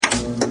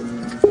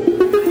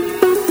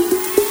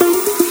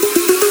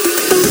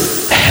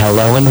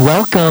Hello and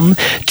welcome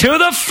to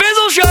the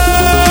Fizzle Show!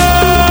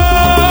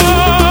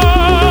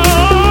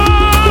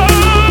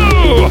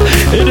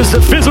 It is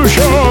the Fizzle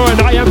Show,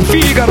 and I am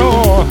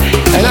Figaro,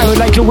 and I would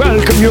like to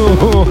welcome you.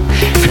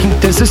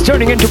 This is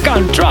turning into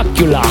Count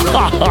Dracula.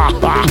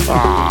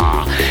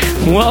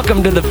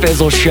 Welcome to the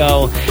Fizzle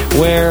Show,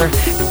 where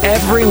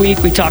every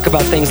week we talk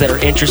about things that are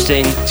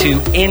interesting to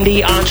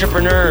indie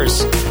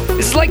entrepreneurs.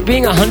 This is like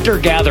being a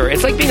hunter-gatherer.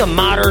 It's like being a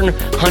modern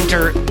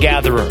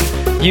hunter-gatherer.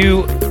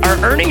 You are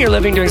earning your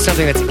living doing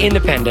something that's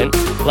independent,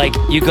 like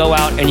you go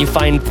out and you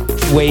find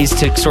ways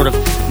to sort of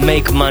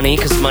make money,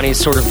 because money is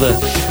sort of the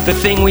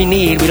thing we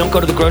need. We don't go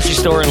to the grocery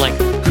store and like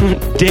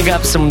dig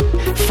up some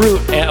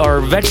fruit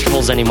or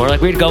vegetables anymore.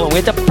 Like we'd go and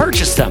we have to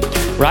purchase them,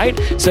 right?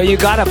 So you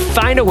got to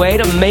find a way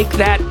to make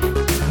that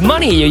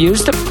money you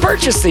use to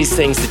purchase these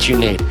things that you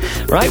need,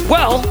 right?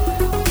 Well,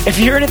 if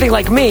you're anything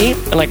like me,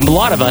 and like a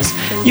lot of us,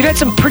 you've had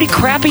some pretty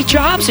crappy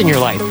jobs in your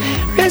life.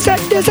 Has that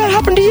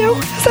happened to you?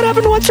 Has that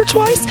happened once or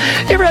twice?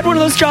 You ever had one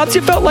of those jobs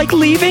you felt like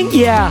leaving?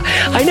 Yeah,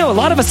 I know a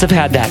lot of us have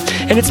had that.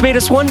 And it's made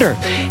us wonder,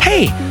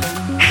 hey,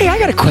 I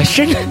got a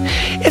question.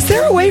 Is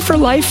there a way for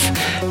life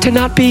to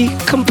not be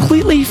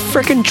completely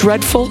freaking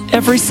dreadful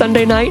every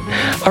Sunday night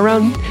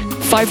around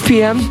 5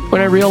 p.m.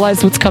 when I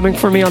realize what's coming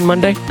for me on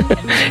Monday?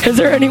 Is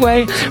there any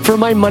way for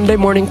my Monday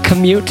morning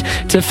commute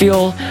to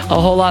feel a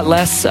whole lot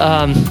less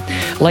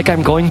like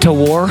I'm going to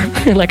war,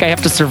 like I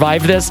have to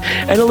survive this,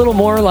 and a little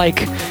more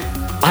like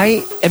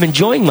I am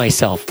enjoying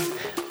myself?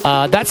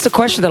 That's the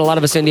question that a lot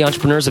of us indie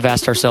entrepreneurs have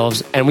asked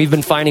ourselves, and we've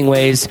been finding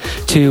ways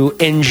to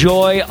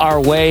enjoy our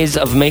ways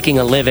of making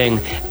a living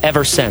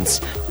ever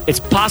since. It's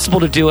possible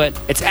to do it.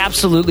 It's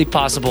absolutely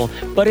possible,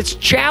 but it's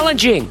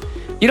challenging.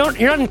 You're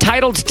not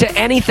entitled to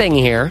anything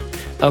here,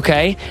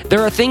 okay?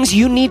 There are things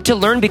you need to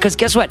learn because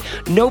guess what?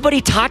 Nobody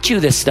taught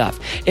you this stuff.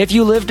 If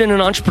you lived in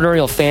an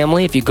entrepreneurial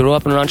family, if you grew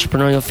up in an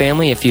entrepreneurial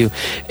family, if you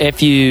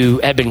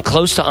had been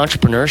close to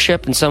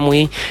entrepreneurship in some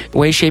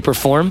way, shape, or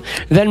form,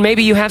 then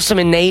maybe you have some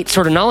innate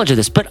sort of knowledge of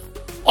this. But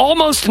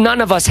almost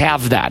none of us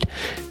have that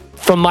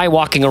from my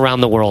walking around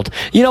the world.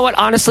 You know what?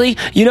 Honestly,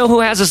 you know who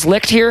has us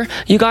licked here,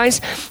 you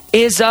guys?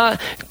 Is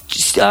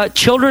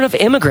children of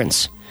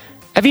immigrants.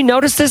 Have you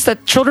noticed this?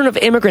 That children of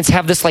immigrants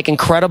have this like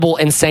incredible,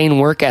 insane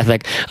work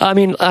ethic. I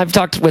mean, I've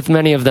talked with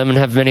many of them and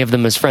have many of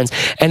them as friends,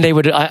 and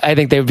I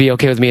think they would be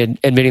okay with me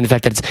admitting the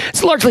fact that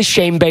it's largely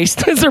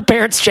shame-based. It's their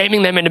parents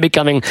shaming them into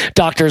becoming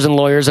doctors and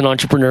lawyers and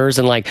entrepreneurs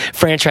and like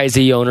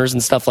franchisee owners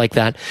and stuff like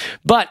that.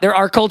 But there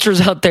are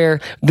cultures out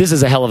there. This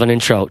is a hell of an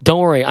intro.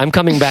 Don't worry. I'm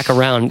coming back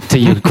around to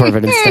you,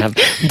 Corbett and Steph.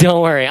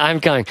 Don't worry. I'm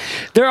coming.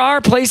 There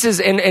are places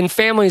and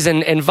families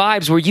and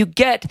vibes where you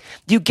get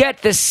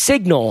this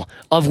signal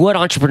of what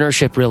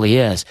entrepreneurship really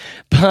is.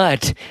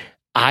 But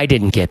I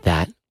didn't get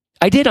that.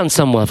 I did on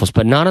some levels,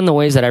 but not in the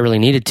ways that I really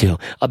needed to,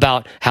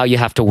 about how you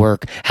have to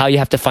work, how you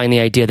have to find the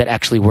idea that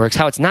actually works,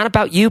 how it's not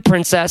about you,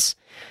 princess.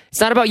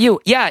 It's not about you.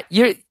 Yeah,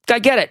 I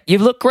get it. You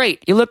look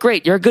great.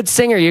 You're a good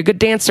singer. You're a good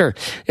dancer.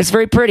 It's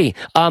very pretty.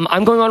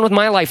 I'm going on with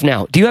my life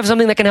now. Do you have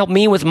something that can help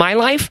me with my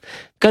life?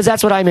 Because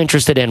that's what I'm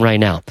interested in right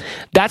now.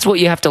 That's what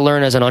you have to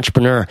learn as an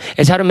entrepreneur,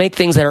 is how to make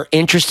things that are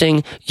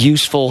interesting,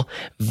 useful,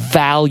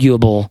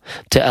 valuable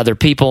to other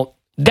people.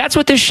 That's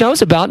what this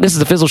show's about. This is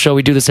the Fizzle Show.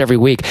 We do this every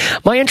week.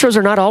 My intros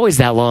are not always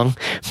that long,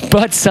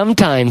 but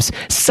sometimes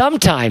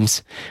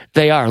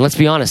they are. Let's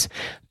be honest.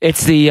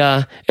 It's the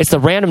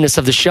randomness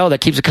of the show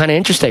that keeps it kind of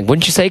interesting.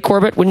 Wouldn't you say,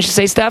 Corbett? Wouldn't you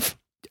say, Steph?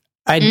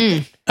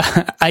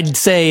 I'd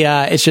say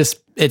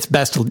it's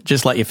best to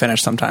just let you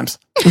finish sometimes.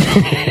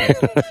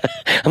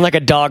 I'm like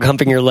a dog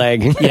humping your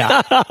leg.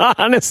 Yeah.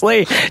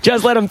 Honestly,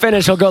 just let him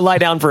finish. He'll go lie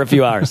down for a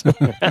few hours.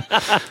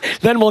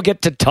 Then we'll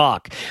get to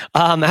talk.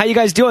 How you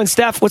guys doing,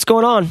 Steph? What's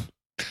going on?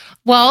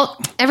 Well,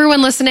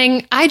 everyone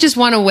listening, I just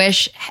want to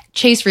wish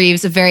Chase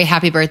Reeves a very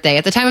happy birthday.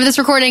 At the time of this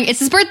recording, it's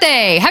his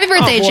birthday. Happy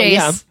birthday, Chase.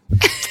 Yeah.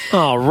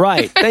 All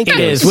right. Thank you. It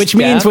is, which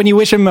means when you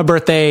wish him a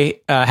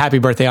birthday, happy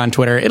birthday on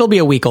Twitter, it'll be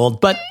a week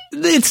old, but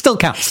it still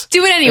counts.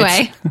 Do it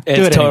anyway.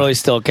 It totally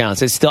still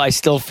counts. I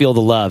still feel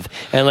the love.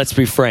 And let's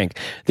be frank.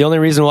 The only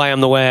reason why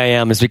I'm the way I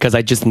am is because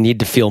I just need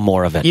to feel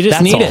more of it. You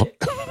just need it.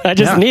 I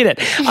just need it.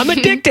 I'm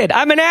addicted.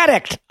 I'm an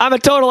addict. I'm a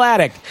total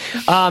addict.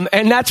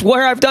 And that's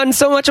where I've done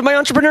so much of my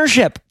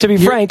entrepreneurship, to be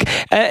frank,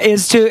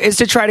 is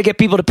to try to get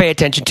people to pay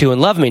attention to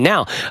and love me.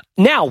 Now,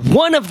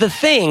 one of the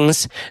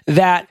things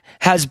that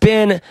has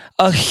been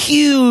a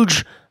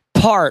huge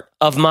part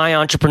of my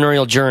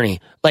entrepreneurial journey,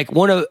 like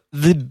one of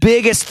the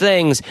biggest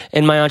things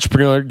in my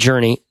entrepreneurial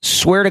journey,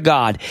 swear to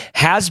God,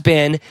 has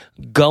been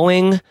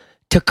going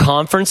to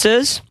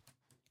conferences.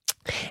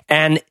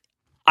 And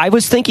I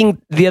was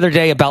thinking the other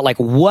day about like,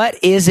 what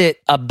is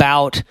it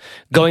about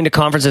going to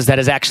conferences that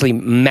has actually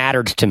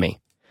mattered to me?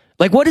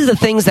 Like, what are the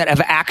things that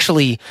have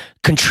actually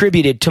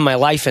contributed to my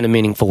life in a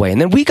meaningful way?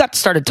 And then we got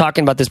started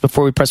talking about this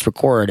before we pressed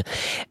record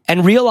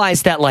and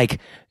realized that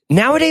like,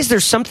 nowadays,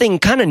 there's something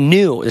kind of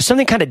new. There's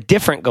something kind of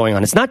different going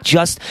on. It's not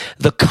just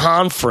the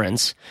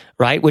conference,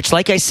 right? Which,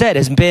 like I said,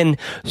 has been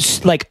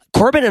like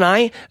Corbin and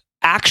I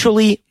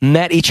actually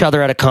met each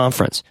other at a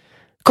conference.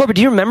 Corbin,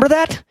 do you remember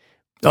that?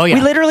 Oh,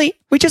 yeah.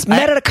 We just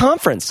met at a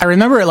conference. I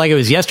remember it like it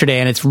was yesterday,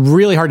 and it's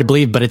really hard to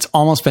believe, but it's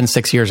almost been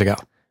 6 years ago.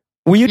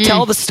 Will you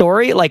tell the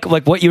story, like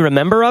what you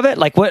remember of it?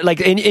 Like what,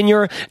 like in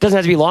your, doesn't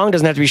have to be long,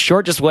 doesn't have to be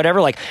short, just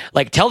whatever. Like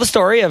tell the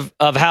story of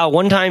how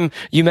one time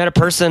you met a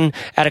person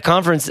at a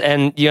conference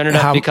and you ended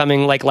up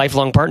becoming like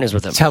lifelong partners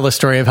with them. Tell the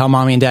story of how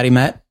mommy and daddy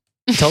met.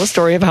 Tell the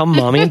story of how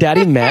mommy and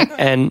daddy met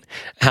and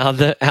how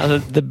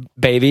the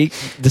baby,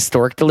 the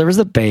stork delivers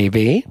the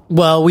baby.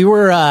 Well, we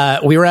were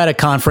at a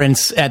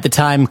conference at the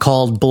time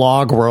called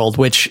Blog World,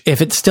 which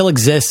if it still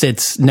exists,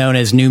 it's known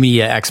as New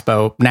Media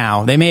Expo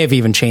now. They may have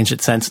even changed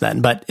it since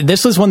then, but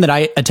this was one that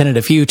I attended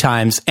a few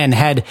times and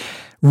had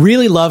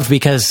really loved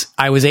because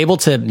I was able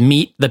to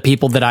meet the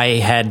people that I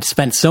had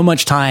spent so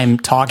much time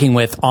talking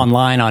with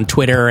online on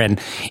Twitter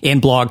and in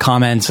blog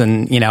comments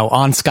and,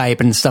 on Skype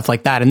and stuff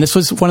like that. And this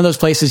was one of those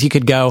places you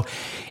could go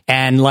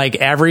and like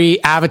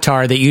every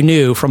avatar that you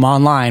knew from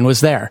online was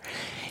there.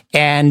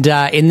 And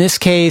in this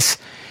case,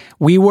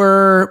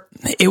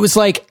 it was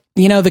like,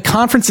 the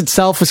conference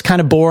itself was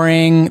kind of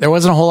boring. There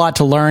wasn't a whole lot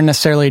to learn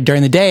necessarily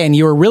during the day. And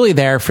you were really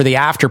there for the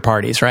after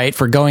parties, right?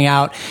 For going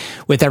out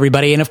with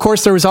everybody. And of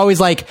course, there was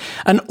always like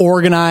an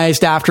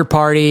organized after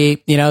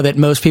party, that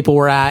most people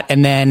were at.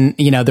 And then,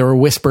 there were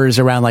whispers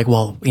around like,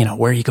 well,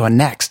 where are you going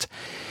next?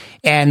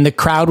 And the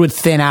crowd would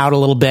thin out a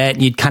little bit.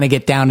 And you'd kind of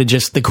get down to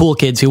just the cool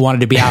kids who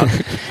wanted to be out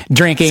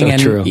drinking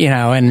and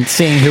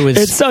seeing who was.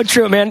 It's so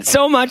true, man.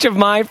 So much of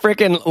my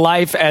freaking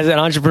life as an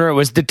entrepreneur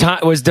was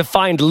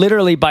defined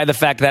literally by the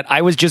fact that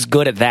I was just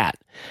good at that.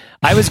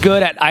 I was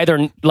good at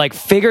either like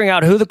figuring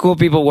out who the cool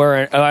people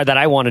were that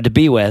I wanted to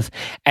be with,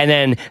 and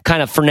then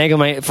kind of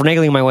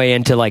finagling my way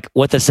into like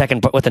what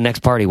the next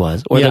party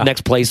was or the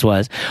next place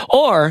was.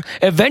 Or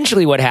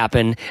eventually, what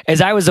happened is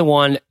I was the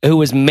one who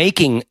was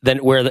making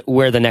where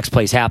the next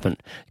place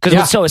happened. Because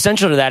what's so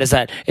essential to that is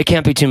that it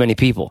can't be too many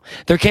people.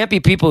 There can't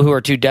be people who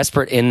are too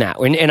desperate in that.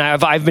 And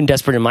I've been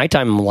desperate in my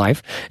time in my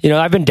life.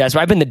 I've been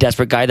desperate. I've been the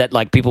desperate guy that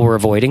like people were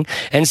avoiding.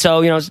 And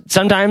so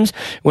sometimes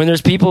when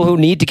there's people who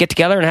need to get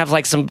together and have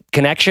like some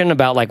connection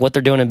about like what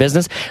they're doing in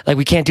business, like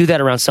we can't do that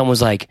around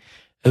someone's like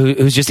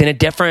who's just in a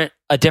different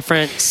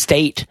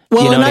state.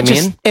 Well, you know what I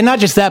mean? And not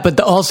just that, but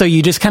also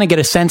you just kind of get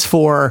a sense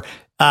for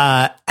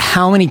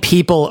how many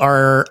people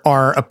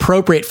are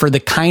appropriate for the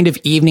kind of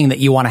evening that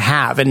you want to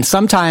have. And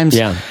sometimes,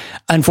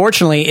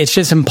 unfortunately, it's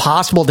just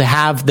impossible to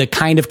have the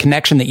kind of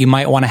connection that you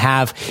might want to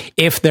have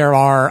if there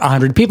are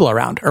 100 people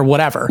around or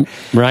whatever.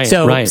 Right.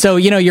 So,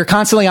 you're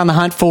constantly on the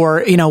hunt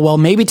for, well,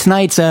 maybe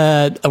tonight's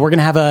we're going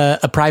to have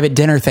a private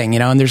dinner thing,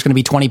 and there's going to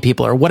be 20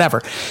 people or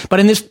whatever. But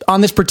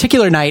on this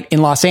particular night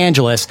in Los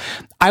Angeles,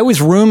 I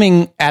was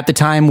rooming at the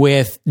time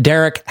with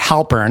Derek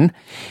Halpern.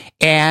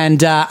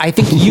 And I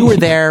think you were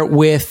there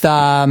with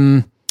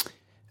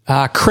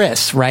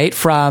Chris, right,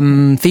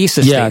 from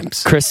Thesis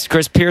Themes.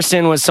 Chris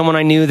Pearson was someone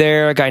I knew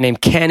there. A guy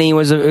named Kenny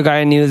was a guy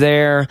I knew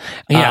there.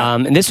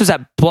 And this was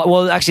at Blog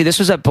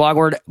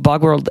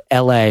World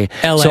LA.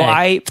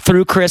 So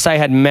through Chris, I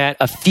had met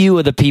a few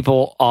of the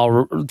people,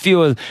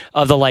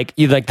 of the like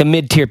the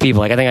mid-tier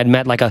people. Like I think I'd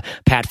met like a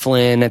Pat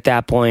Flynn at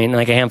that point, and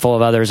like a handful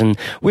of others, and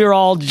we were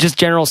all just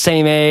general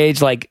same age,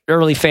 like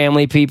early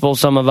family people,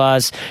 some of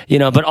us,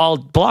 but all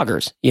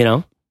bloggers,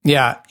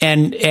 Yeah,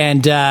 and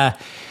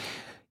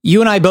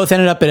you and I both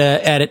ended up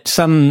at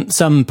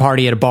some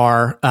party at a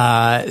bar.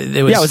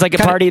 It was like a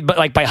party, but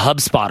like by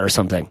HubSpot or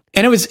something.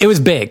 And it was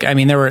big. I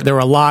mean, there were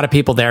a lot of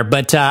people there.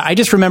 But I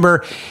just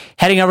remember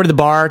heading over to the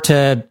bar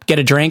to get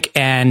a drink,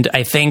 and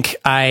I think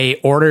I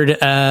ordered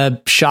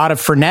a shot of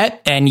Fernet,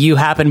 and you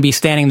happened to be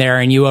standing there,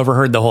 and you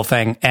overheard the whole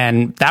thing,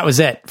 and that was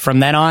it. From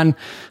then on,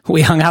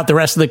 we hung out the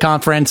rest of the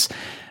conference,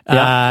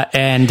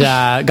 and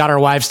got our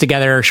wives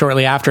together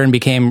shortly after, and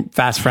became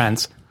fast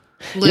friends.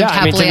 Lived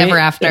happily ever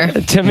after.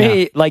 To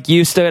me, like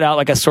you stood out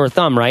like a sore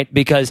thumb, right?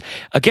 Because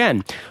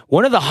again,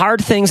 one of the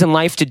hard things in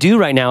life to do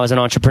right now as an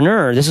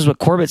entrepreneur, this is what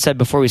Corbett said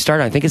before we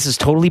started. I think this is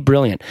totally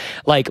brilliant.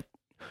 Like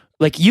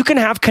you can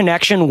have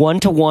connection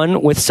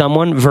one-to-one with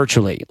someone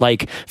virtually.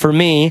 Like for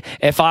me,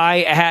 if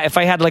I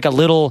had like a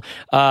little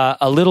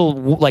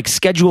like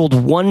scheduled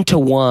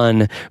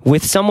one-to-one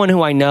with someone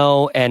who I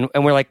know, and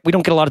we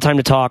don't get a lot of time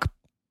to talk.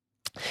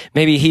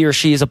 Maybe he or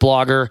she is a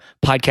blogger,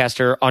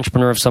 podcaster,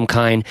 entrepreneur of some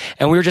kind,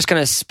 and we were just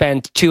going to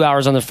spend 2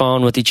 hours on the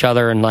phone with each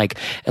other and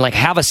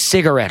have a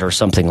cigarette or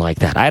something like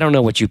that. I don't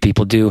know what you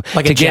people do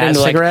like to get into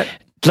cigarette.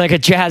 Like a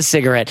jazz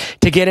cigarette,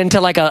 to get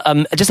into like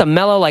just a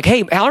mellow, like,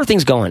 hey, how are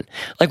things going?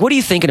 Like, what are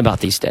you thinking about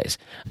these days?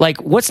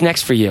 Like, what's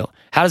next for you?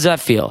 How does that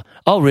feel?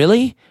 Oh,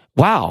 really?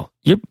 Wow.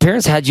 Your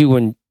parents had you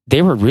when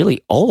they were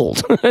really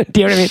old. Do you know what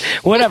I mean?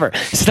 Whatever.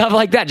 Stuff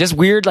like that. Just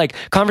weird, like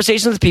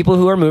conversations with people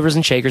who are movers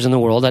and shakers in the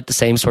world at the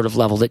same sort of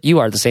level that you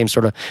are, the same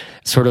sort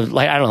of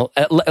like, I don't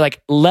know,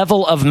 like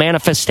level of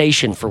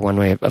manifestation, for one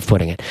way of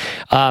putting it.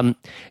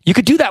 You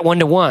could do that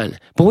one-to-one,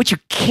 but what you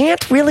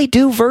can't really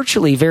do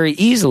virtually very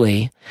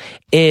easily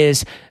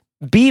is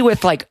have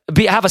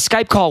a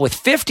Skype call with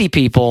 50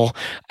 people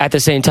at the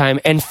same time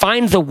and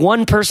find the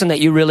one person that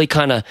you really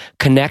kind of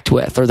connect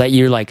with, or that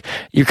you're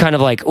kind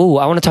of like, oh,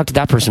 I want to talk to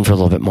that person for a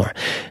little bit more.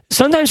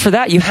 Sometimes for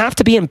that, you have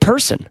to be in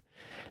person.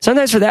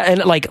 Sometimes for that,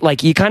 and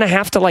like you kind of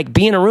have to like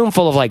be in a room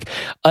full of like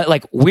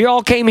we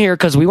all came here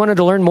because we wanted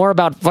to learn more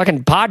about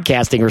fucking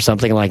podcasting or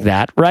something like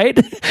that, right?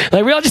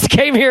 Like we all just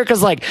came here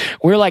because like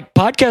we're like,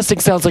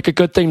 podcasting sounds like a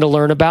good thing to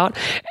learn about,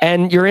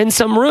 and you're in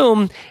some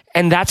room,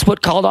 and that's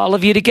what called all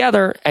of you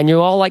together, and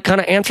you all like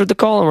kind of answered the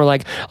call and were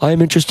like,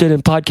 I'm interested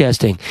in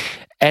podcasting.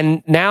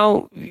 And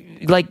now,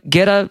 like,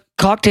 get a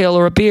cocktail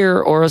or a beer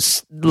or a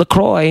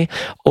LaCroix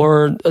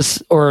or a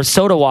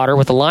soda water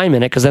with a lime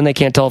in it, because then they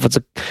can't tell if it's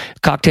a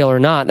cocktail or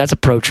not. That's a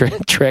pro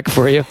trick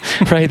for you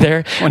right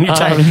there. When you're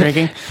tired of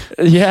drinking.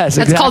 Yes,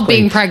 That's called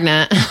being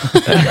pregnant.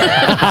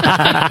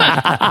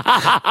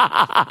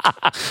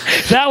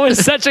 That was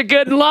such a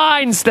good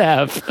line,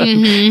 Steph.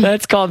 Mm-hmm.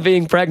 That's called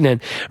being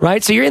pregnant,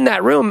 right? So you're in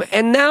that room,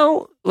 and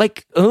now,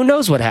 like, who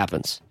knows what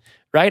happens?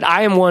 Right?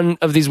 I am one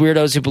of these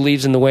weirdos who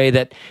believes in the way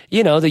that,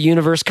 you know, the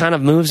universe kind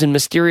of moves in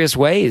mysterious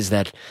ways,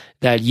 that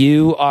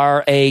you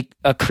are a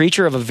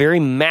creature of a very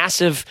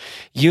massive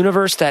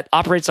universe that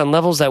operates on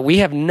levels that we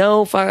have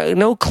no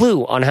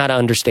clue on how to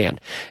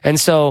understand. And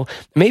so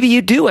maybe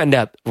you do end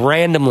up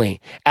randomly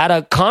at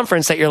a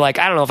conference that you're like,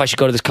 I don't know if I should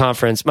go to this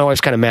conference. My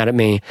wife's kind of mad at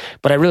me,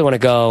 but I really want to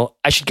go.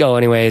 I should go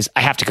anyways. I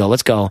have to go.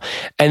 Let's go.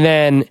 And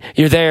then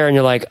you're there and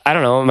you're like, I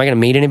don't know. Am I going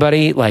to meet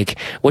anybody? Like,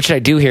 what should I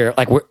do here?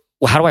 Like,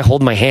 how do I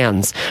hold my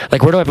hands?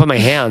 Like, where do I put my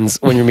hands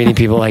when you're meeting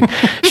people? Like,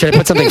 should I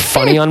put something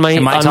funny on my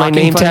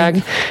name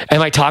tag?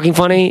 Am I talking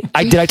funny?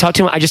 Did I talk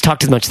too much? I just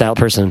talked too much to that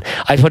person.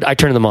 I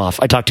turned them off.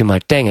 I talked too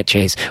much. Dang it,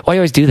 Chase. Why do you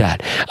always do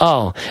that?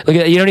 Oh, look at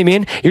that. You know what I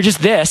mean? You're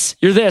just this.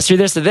 You're this. You're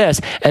this to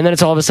this. And then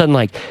it's all of a sudden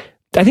like,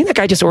 I think that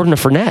guy just ordered a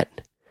Fernet.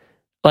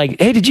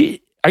 Like, hey,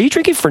 are you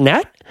drinking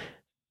Fernet?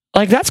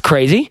 Like, that's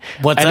crazy.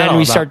 What's and that then all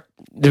we about? start.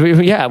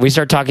 Yeah, we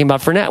start talking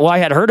about Fernet. Well, I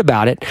had heard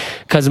about it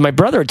because my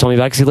brother had told me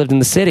about it because he lived in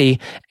the city,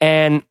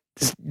 and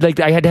like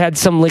I had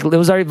some, like, it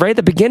was right at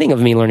the beginning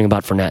of me learning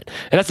about Fernet,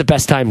 and that's the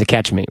best time to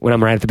catch me, when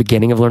I'm right at the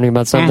beginning of learning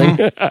about something.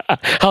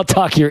 Mm-hmm. I'll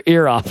talk your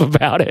ear off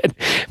about it,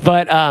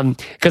 but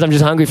because I'm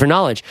just hungry for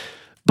knowledge.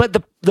 But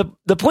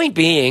the point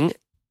being,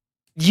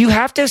 you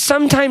have to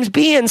sometimes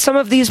be in some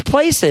of these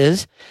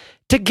places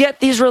to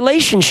get these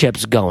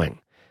relationships going,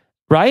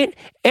 right?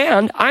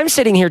 And I'm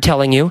sitting here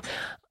telling you,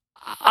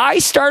 I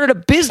started a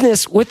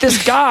business with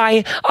this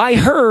guy I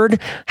heard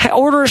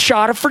order a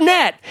shot of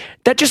Fernet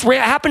that just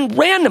happened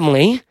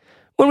randomly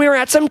when we were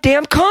at some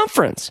damn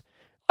conference.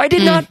 I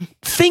did not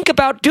think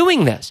about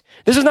doing this.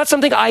 This is not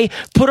something I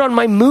put on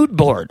my mood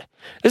board.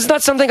 This is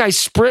not something I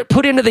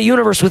put into the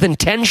universe with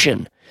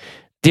intention.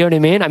 Do you know what I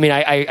mean? I mean,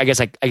 I guess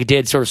I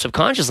did sort of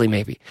subconsciously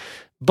maybe.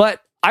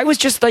 But I was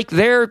just like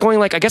there going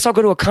like, I guess I'll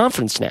go to a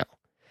conference now.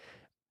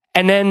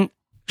 And then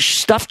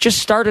stuff just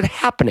started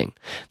happening.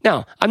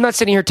 Now, I'm not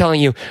sitting here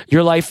telling you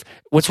your life,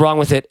 what's wrong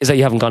with it is that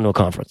you haven't gone to a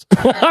conference.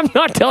 I'm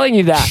not telling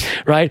you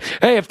that, right?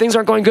 Hey, if things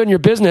aren't going good in your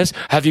business,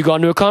 have you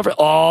gone to a conference?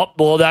 Oh,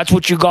 well, that's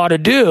what you got to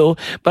do.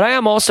 But I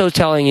am also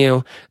telling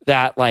you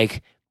that,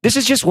 like, this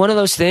is just one of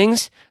those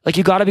things. Like,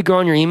 you got to be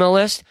growing your email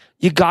list.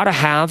 You got to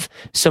have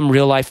some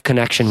real life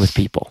connection with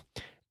people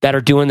that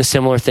are doing the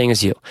similar thing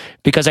as you.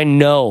 Because I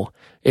know,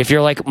 if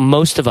you're like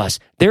most of us,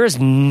 there is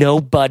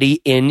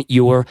nobody in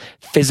your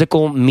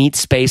physical meat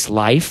space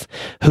life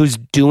who's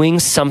doing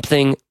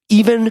something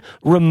even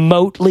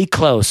remotely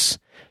close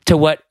to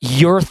what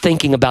you're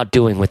thinking about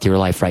doing with your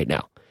life right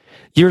now.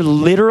 You're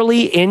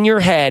literally in your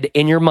head,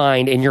 in your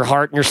mind, in your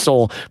heart, and your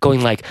soul going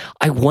like,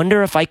 I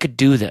wonder if I could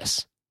do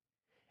this.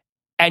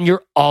 And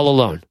you're all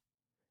alone.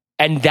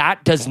 And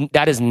that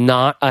is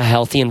not a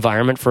healthy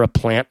environment for a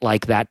plant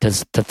like that to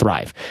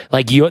thrive.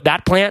 Like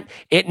that plant,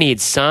 it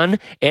needs sun,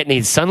 it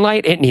needs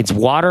sunlight, it needs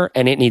water,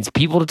 and it needs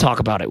people to talk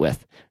about it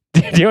with.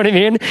 Do you know what I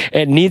mean?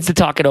 It needs to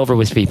talk it over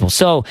with people.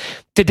 So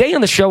today on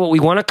the show, what we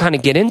want to kind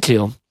of get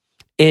into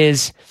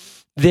is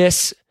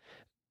this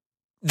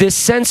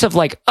sense of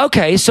like,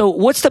 okay, so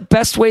what's the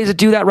best way to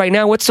do that right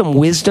now? What's some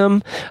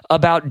wisdom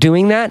about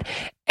doing that?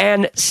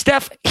 And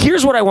Steph,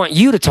 here's what I want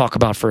you to talk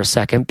about for a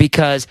second,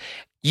 because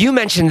you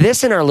mentioned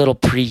this in our little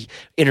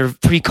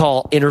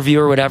pre-call interview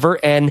or whatever,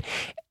 and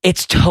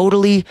it's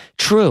totally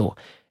true.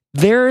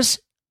 There's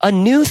a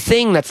new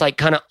thing that's like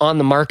kind of on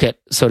the market,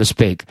 so to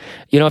speak.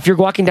 You know, if you're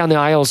walking down the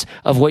aisles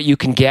of what you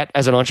can get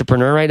as an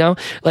entrepreneur right now,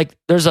 like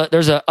there's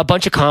a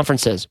bunch of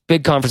conferences,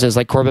 big conferences,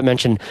 like Corbett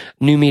mentioned,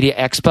 New Media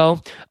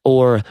Expo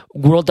or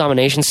World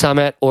Domination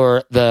Summit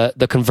or the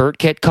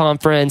ConvertKit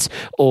conference,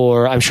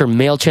 or I'm sure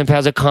MailChimp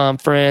has a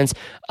conference.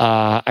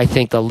 I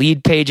think the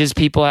Lead Pages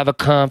people have a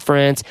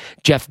conference.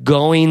 Jeff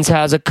Goings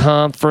has a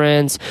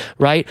conference,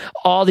 right?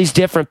 All these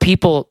different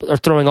people are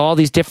throwing all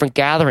these different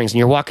gatherings, and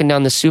you're walking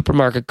down the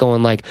supermarket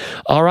going like,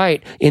 all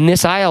right, in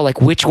this aisle, like,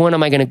 which one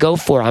am I going to go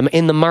for? I'm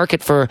in the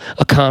market for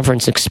a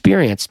conference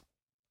experience.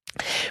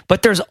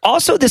 But there's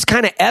also this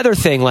kind of other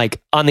thing,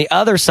 like on the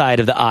other side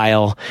of the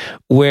aisle,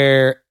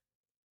 where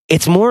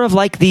it's more of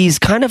like these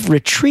kind of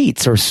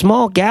retreats or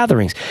small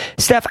gatherings.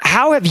 Steph,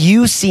 how have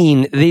you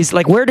seen these?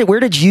 Like, where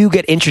did you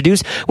get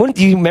introduced?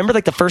 Do you remember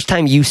like the first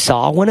time you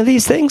saw one of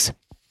these things?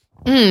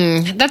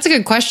 That's a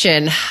good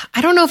question.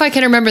 I don't know if I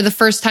can remember the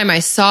first time I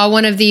saw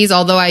one of these,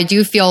 although I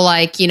do feel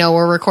like,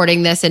 we're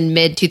recording this in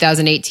mid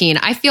 2018.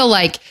 I feel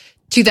like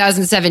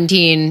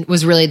 2017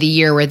 was really the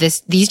year where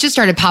these just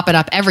started popping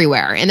up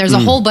everywhere. And there's a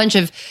whole bunch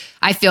of,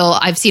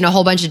 I've seen a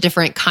whole bunch of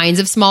different kinds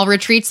of small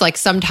retreats. Like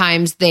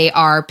sometimes they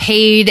are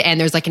paid and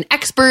there's like an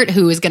expert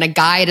who is going to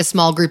guide a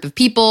small group of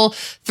people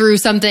through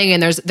something.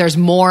 And there's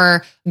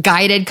more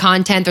guided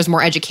content. There's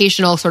more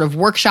educational sort of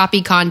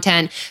workshop-y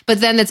content. But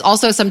then it's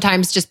also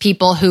sometimes just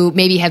people who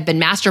maybe have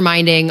been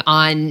masterminding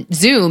on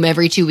Zoom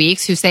every 2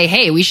 weeks who say,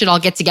 hey, we should all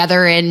get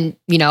together and,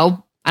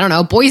 I don't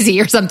know,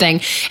 Boise or something.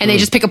 And they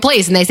just pick a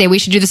place and they say, we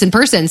should do this in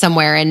person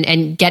somewhere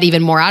and get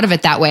even more out of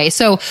it that way.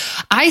 So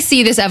I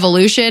see this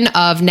evolution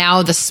of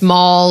now the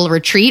small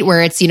retreat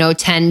where it's,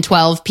 10,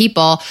 12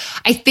 people.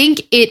 I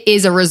think it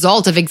is a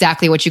result of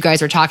exactly what you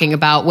guys are talking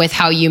about with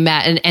how you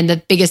met and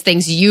the biggest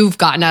things you've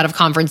gotten out of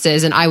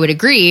conferences. And I would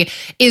agree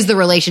is the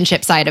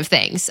relationship side of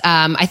things.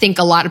 I think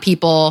a lot of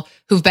people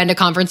who've been to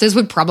conferences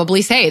would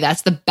probably say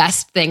that's the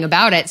best thing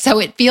about it. So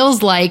it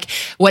feels like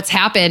what's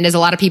happened is a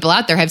lot of people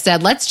out there have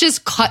said, let's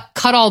just cut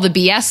all the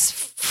BS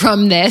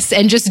from this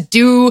and just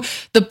do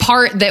the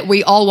part that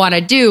we all want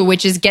to do,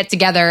 which is get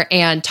together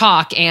and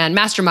talk and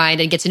mastermind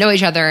and get to know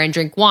each other and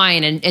drink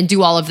wine and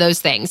do all of those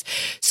things.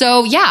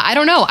 So yeah, I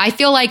don't know. I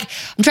feel like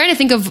I'm trying to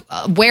think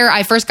of where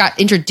I first got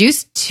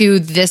introduced to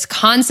this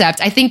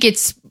concept. I think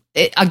it's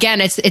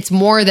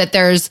more that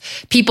there's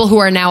people who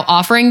are now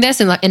offering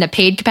this in a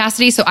paid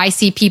capacity. So I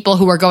see people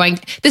who are going,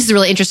 this is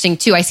really interesting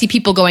too. I see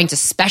people going to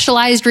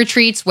specialized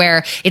retreats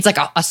where it's like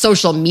a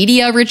social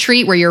media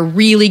retreat where you're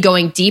really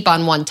going deep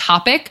on one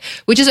topic,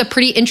 which is a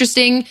pretty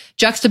interesting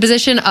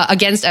juxtaposition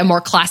against a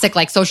more classic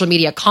like social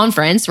media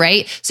conference,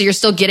 right? So you're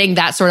still getting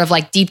that sort of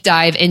like deep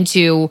dive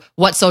into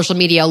what social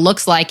media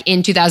looks like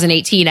in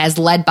 2018 as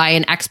led by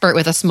an expert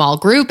with a small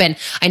group. And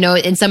I know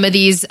in some of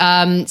these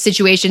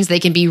situations,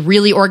 they can be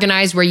really organized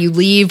where you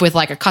leave with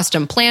like a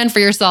custom plan for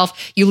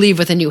yourself. You leave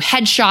with a new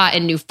headshot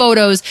and new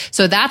photos.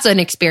 So that's an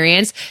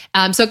experience.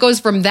 So it goes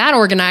from that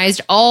organized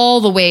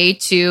all the way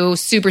to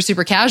super,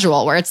 super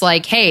casual where it's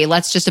like, hey,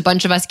 let's just a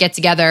bunch of us get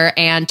together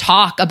and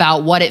talk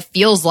about what it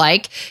feels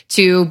like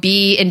to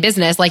be in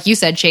business, like you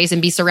said, Chase,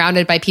 and be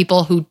surrounded by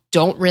people who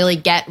don't really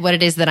get what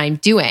it is that I'm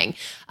doing.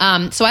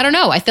 So I don't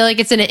know. I feel like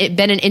it's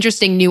been an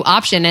interesting new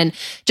option. And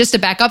just to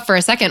back up for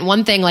a second,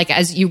 one thing, like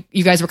as you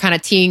guys were kind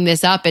of teeing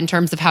this up in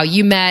terms of how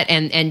you met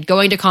and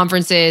going to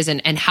conferences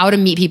and how to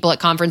meet people at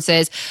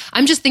conferences,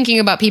 I'm just thinking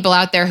about people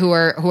out there who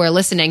are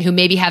listening who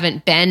maybe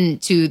haven't been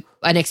to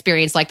an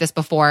experience like this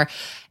before.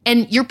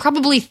 And you're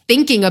probably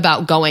thinking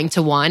about going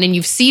to one and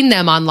you've seen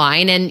them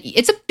online and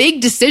it's a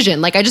big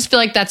decision. Like, I just feel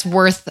like that's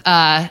worth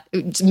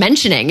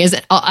mentioning.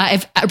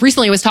 I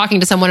recently was talking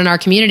to someone in our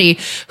community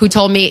who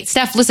told me,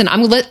 Steph, listen,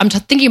 I'm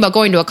thinking about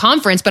going to a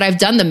conference, but I've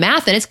done the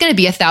math and it's going to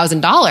be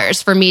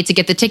 $1,000 for me to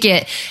get the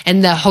ticket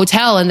and the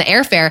hotel and the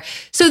airfare.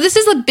 So this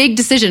is a big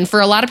decision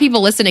for a lot of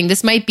people listening.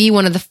 This might be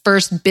one of the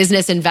first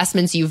business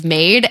investments you've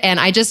made. And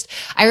I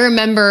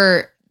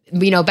remember,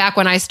 back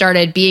when I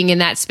started being in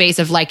that space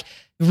of like,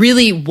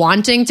 really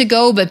wanting to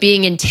go, but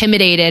being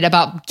intimidated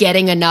about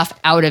getting enough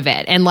out of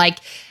it. And like,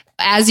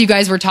 as you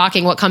guys were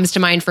talking, what comes to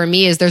mind for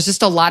me is there's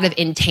just a lot of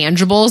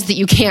intangibles that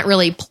you can't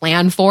really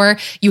plan for.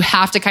 You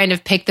have to kind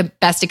of pick the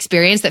best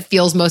experience that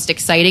feels most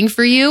exciting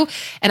for you.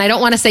 And I don't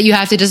want to say you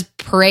have to just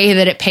pray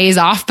that it pays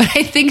off, but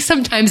I think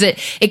sometimes it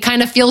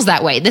kind of feels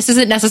that way. This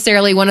isn't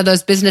necessarily one of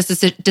those business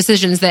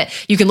decisions that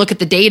you can look at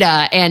the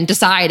data and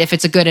decide if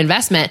it's a good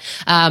investment.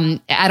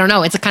 I don't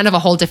know. It's a kind of a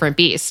whole different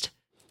beast.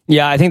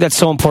 Yeah, I think that's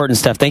so important,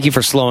 Steph. Thank you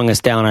for slowing us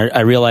down.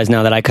 I realize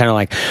now that I kind of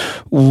like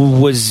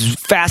was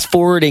fast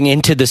forwarding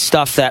into the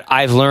stuff that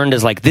I've learned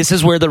is like, this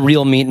is where the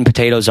real meat and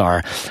potatoes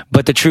are.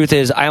 But the truth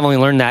is, I only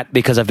learned that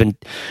because of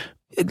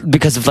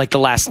like the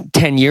last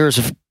 10 years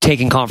of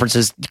taking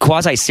conferences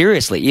quasi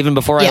seriously, even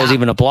before I was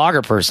even a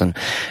blogger person.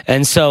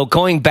 And so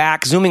going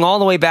back, zooming all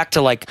the way back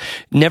to like,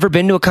 never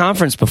been to a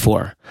conference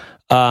before.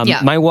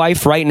 My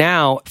wife right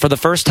now, for the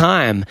first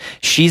time,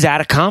 she's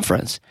at a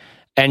conference.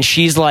 And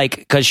she's like,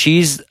 because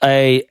she's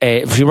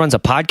she runs a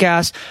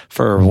podcast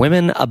for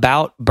women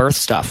about birth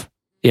stuff.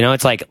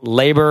 It's like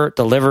labor,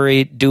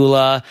 delivery,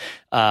 doula,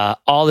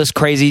 all this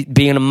crazy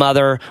being a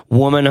mother,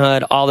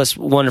 womanhood, all this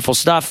wonderful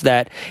stuff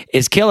that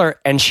is killer.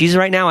 And she's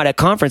right now at a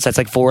conference that's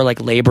like for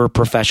like labor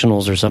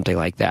professionals or something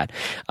like that.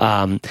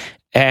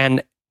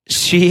 And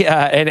she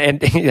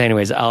and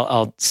anyways,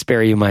 I'll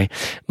spare you my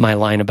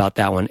line about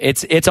that one.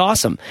 It's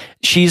awesome.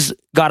 She's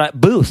got a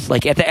booth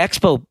like at the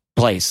expo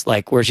place,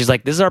 like where she's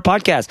like, this is our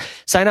podcast,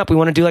 sign up, we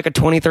want to do like a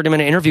 20-30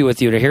 minute interview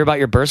with you to hear about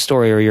your birth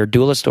story or your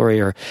doula story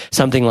or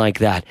something like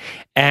that.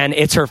 And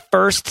it's her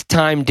first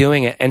time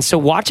doing it. And so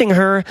watching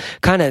her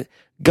kind of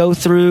go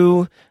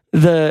through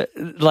the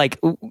like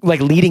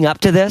leading up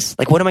to this,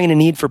 like, what am I going to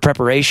need for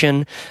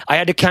preparation? I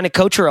had to kind of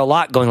coach her a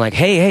lot, going like,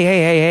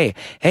 hey,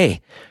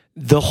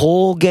 the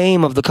whole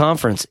game of the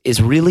conference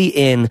is really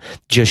in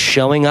just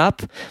showing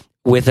up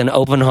with an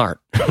open heart.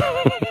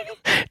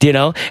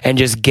 And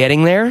just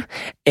getting there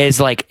is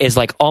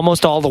like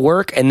almost all the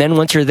work. And then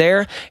once you're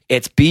there,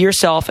 it's be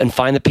yourself and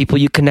find the people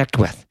you connect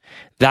with.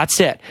 That's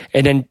it.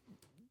 And then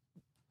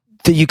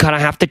you kind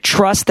of have to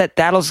trust that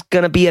that'll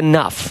going to be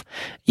enough.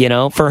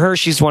 For her,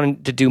 she's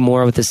wanted to do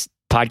more with this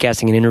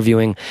podcasting and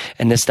interviewing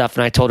and this stuff.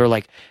 And I told her,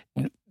 like,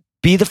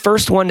 be the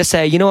first one to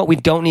say, you know what, we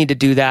don't need to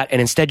do that. And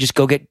instead just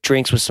go get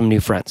drinks with some new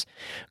friends.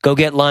 Go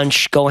get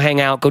lunch, go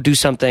hang out, go do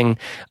something.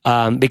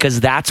 Because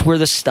that's where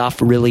the stuff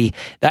really,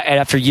 and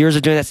after years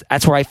of doing this,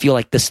 that's where I feel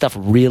like this stuff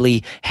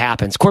really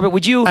happens. Corbett,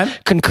 would you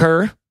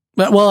concur?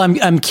 Well,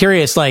 I'm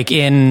curious, like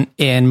in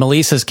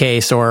Melissa's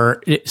case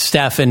or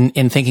Steph,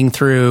 in thinking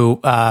through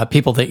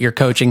people that you're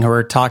coaching who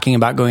are talking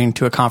about going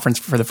to a conference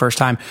for the first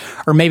time,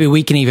 or maybe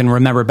we can even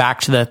remember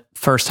back to the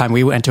first time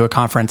we went to a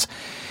conference.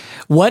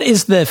 What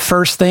is the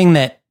first thing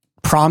that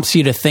prompts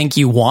you to think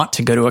you want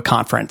to go to a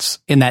conference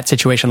in that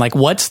situation? Like,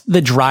 what's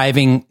the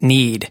driving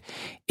need?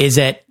 Is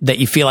it that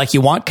you feel like you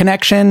want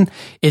connection?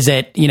 Is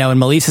it, in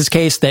Melissa's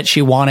case, that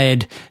she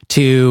wanted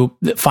to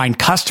find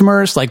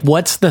customers? Like,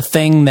 what's the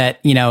thing that,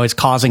 is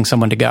causing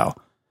someone to go?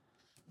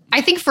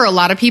 I think for a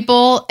lot of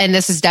people, and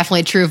this is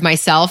definitely true of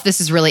myself, this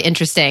is really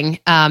interesting.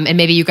 And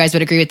maybe you guys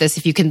would agree with this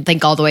if you can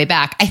think all the way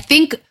back. I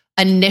think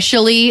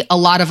initially, a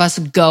lot of us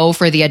go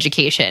for the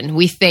education.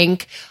 We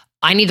think,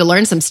 I need to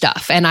learn some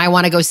stuff and I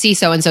want to go see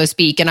so-and-so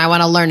speak and I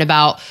want to learn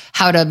about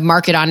how to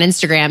market on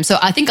Instagram. So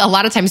I think a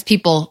lot of times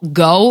people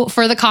go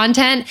for the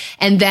content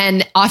and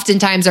then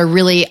oftentimes are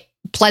really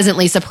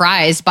pleasantly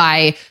surprised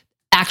by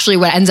actually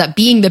what ends up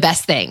being the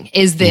best thing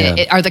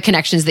are the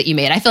connections that you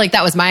made. I feel like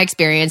that was my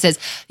experience is,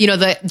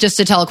 just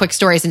to tell a quick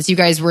story, since you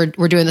guys were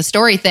doing the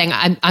story thing,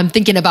 I'm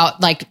thinking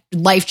about like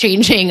life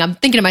changing. I'm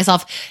thinking to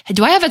myself,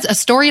 do I have a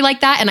story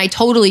like that? And I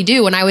totally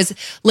do. When I was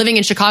living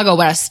in Chicago,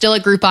 when I was still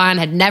at Groupon,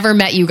 had never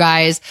met you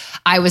guys,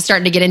 I was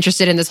starting to get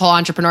interested in this whole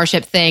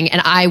entrepreneurship thing.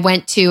 And I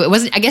went to,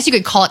 I guess you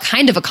could call it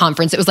kind of a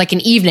conference. It was like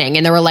an evening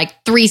and there were like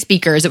 3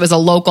 speakers. It was a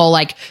local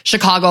like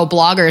Chicago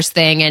bloggers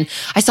thing. And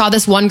I saw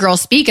this one girl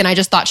speak and I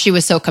just thought she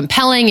was so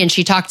compelling. And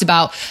she talked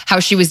about how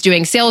she was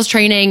doing sales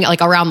training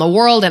like around the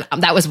world. And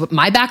that was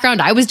my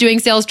background. I was doing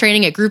sales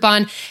training at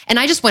Groupon. And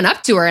I just went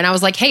up to her and I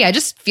was like, hey, I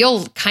just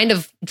feel kind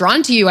of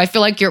drawn to you. I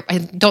feel like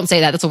don't say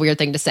that. That's a weird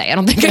thing to say. I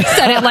don't think I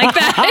said it like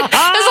that.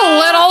 That's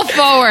a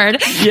little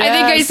forward. Yes. I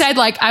think I said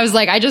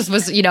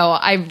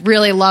I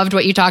really loved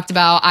what you talked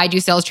about. I do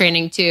sales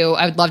training too.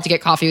 I would love to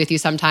get coffee with you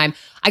sometime.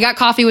 I got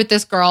coffee with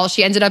this girl.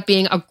 She ended up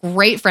being a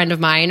great friend of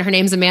mine. Her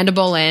name's Amanda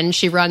Bolin.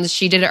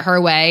 She did it her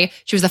way.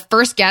 She was the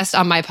first guest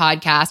on my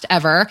podcast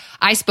ever.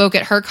 I spoke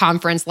at her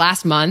conference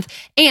last month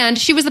and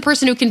she was the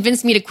person who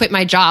convinced me to quit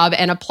my job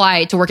and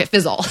apply to work at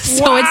Fizzle.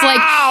 So it's like,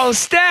 wow,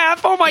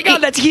 Steph. Oh my God,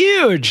 that's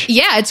huge.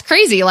 Yeah, it's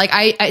crazy. Like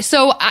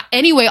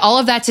anyway, all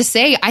of that to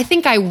say, I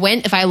think I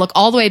went, if I look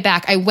all the way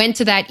back, I went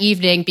to that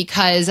evening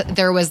because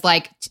there was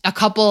like a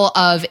couple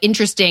of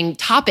interesting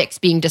topics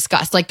being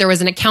discussed. Like there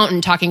was an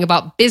accountant talking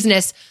about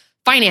business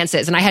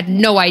finances and I had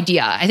no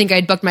idea. I think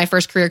I'd booked my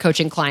first career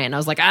coaching client. I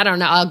was like, I don't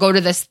know, I'll go to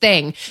this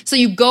thing. So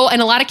you go, in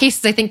a lot of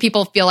cases, I think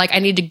people feel like I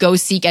need to go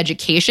seek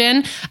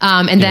education.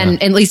 Then,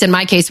 at least in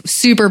my case,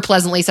 super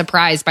pleasantly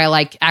surprised by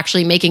like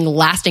actually making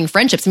lasting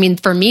friendships. I mean,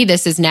 for me,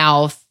 this is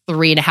now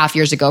 3.5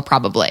 years ago,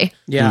 probably.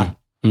 Yeah.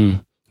 Mm-hmm.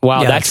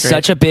 Wow, that's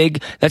such a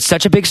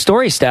big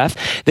story,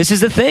 Steph. This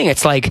is the thing.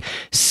 It's like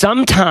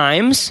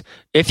sometimes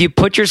if you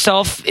put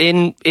yourself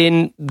in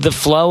the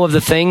flow of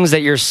the things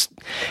that you're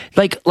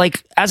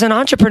like as an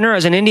entrepreneur,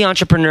 as an indie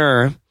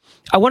entrepreneur,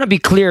 I want to be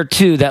clear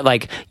too that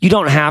like you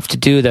don't have to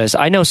do this.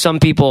 I know some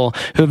people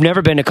who've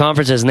never been to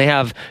conferences and they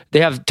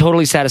have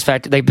totally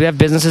satisfactory. They have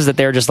businesses that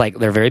they're just like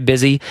they're very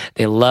busy.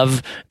 They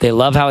love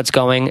how it's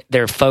going.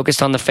 They're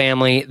focused on the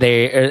family.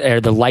 They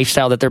are the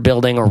lifestyle that they're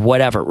building or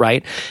whatever.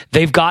 Right?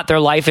 They've got their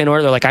life in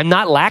order. They're like, I'm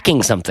not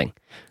lacking something.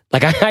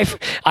 Like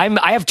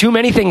I have too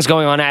many things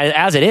going on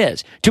as it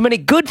is. Too many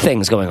good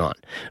things going on.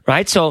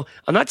 Right? So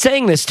I'm not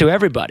saying this to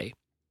everybody.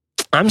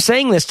 I'm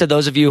saying this to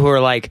those of you who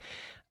are like,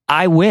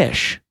 I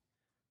wish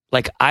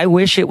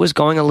it was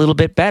going a little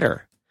bit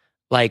better.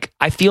 Like,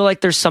 I feel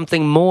like there's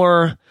something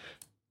more,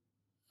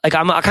 like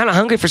I'm kind of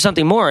hungry for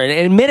something more, and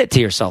admit it to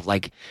yourself.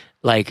 Like,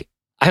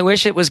 I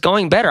wish it was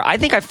going better. I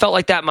think I felt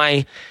like that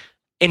my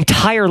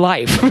entire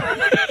life.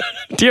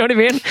 Do you know what I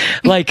mean?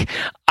 Like,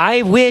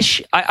 I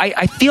wish,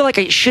 I feel like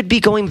it should be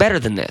going better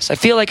than this. I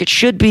feel like it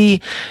should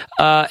be,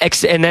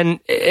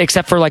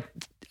 except for like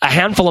a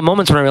handful of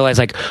moments when I realized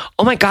like,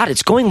 oh my God,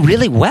 it's going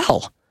really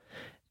well.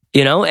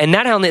 You know, and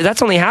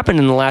that's only happened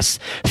in the last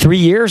 3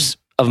 years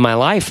of my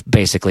life,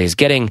 basically, is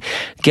getting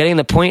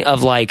the point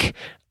of like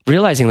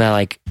realizing that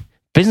like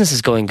business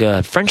is going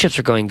good, friendships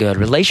are going good,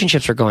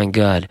 relationships are going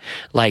good,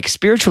 like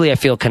spiritually I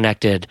feel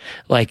connected,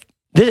 like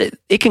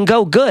it can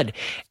go good.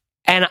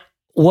 And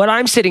what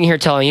I'm sitting here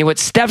telling you, what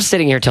Steph's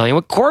sitting here telling you,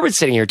 what Corbett's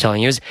sitting here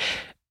telling you is,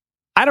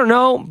 I don't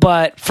know,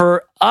 but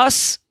for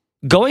us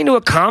going to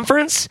a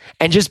conference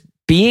and just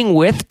being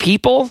with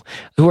people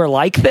who are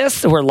like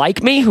this, who are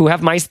like me, who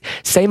have my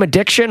same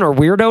addiction or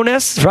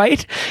weirdo-ness,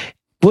 right?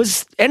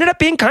 Ended up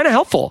being kind of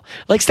helpful.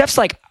 Like Steph's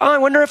like, oh, I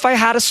wonder if I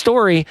had a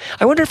story.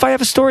 I wonder if I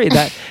have a story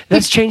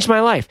that's changed my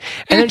life.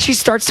 And then she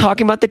starts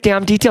talking about the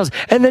damn details.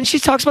 And then she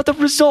talks about the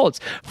results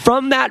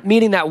from that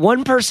meeting, that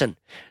one person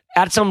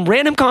at some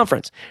random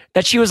conference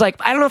that she was like,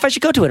 I don't know if I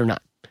should go to it or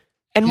not.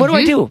 And what do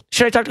I do?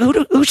 Should I talk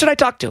to who should I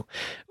talk to?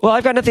 Well,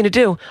 I've got nothing to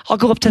do. I'll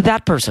go up to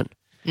that person.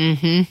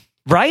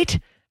 Right?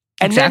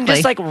 And then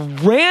just like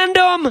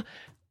random,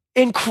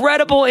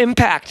 incredible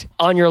impact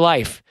on your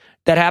life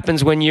that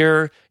happens when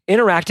you're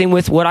interacting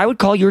with what I would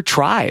call your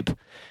tribe.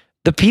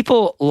 The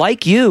people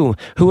like you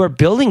who are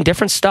building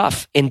different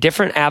stuff in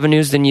different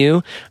avenues than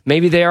you.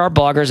 Maybe they are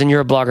bloggers and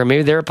you're a blogger.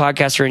 Maybe they're a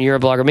podcaster and you're a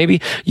blogger. Maybe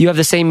you have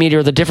the same media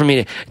or the different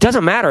media. It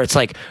doesn't matter. It's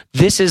like,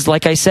 this is,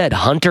 like I said,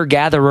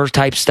 hunter-gatherer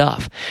type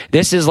stuff.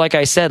 This is, like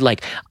I said,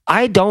 like,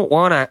 I don't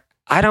want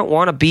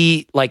to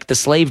be like the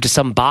slave to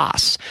some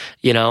boss,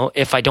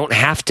 if I don't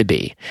have to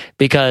be,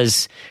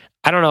 because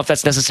I don't know if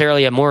that's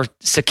necessarily a more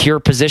secure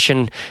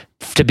position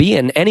to be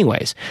in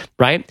anyways,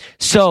 right?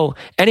 So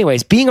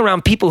anyways, being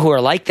around people who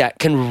are like that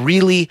can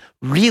really,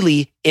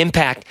 really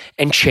impact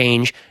and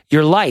change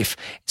your life.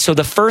 So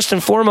the first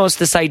and foremost,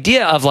 this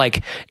idea of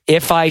like,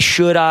 if I,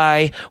 should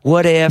I,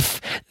 what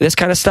if, this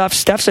kind of stuff,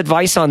 Steph's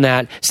advice on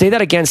that, say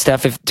that again,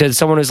 Steph, if to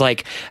someone who's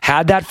like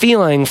had that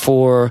feeling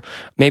for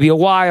maybe a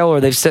while, or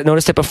they've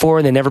noticed it before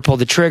and they never pulled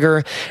the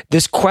trigger.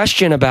 This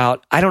question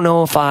about, I don't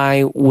know if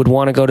I would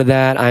want to go to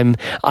that. I'm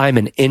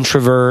an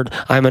introvert.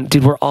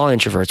 Dude, we're all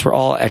introverts. We're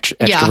all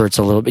extroverts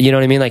a little bit. You know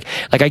what I mean? Like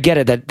I get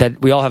it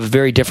that we all have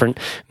very different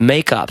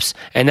makeups,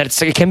 and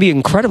that it can be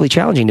incredibly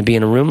challenging to be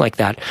in a room like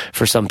that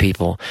for some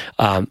people.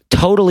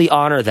 Totally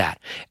honor that.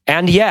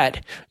 And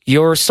yet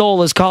your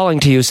soul is calling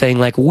to you saying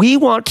like, we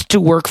want to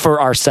work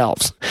for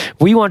ourselves.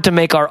 We want to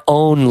make our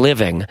own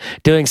living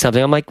doing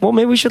something. I'm like, well,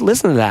 maybe we should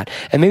listen to that.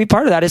 And maybe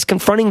part of that is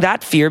confronting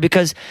that fear,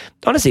 because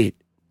honestly,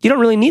 you don't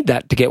really need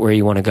that to get where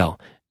you want to go.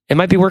 It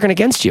might be working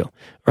against you,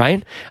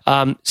 right?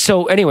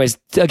 So anyways,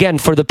 again,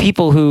 for the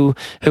people who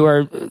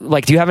are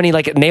like, do you have any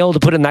like nail to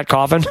put in that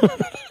coffin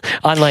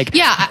on like,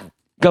 yeah,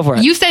 go for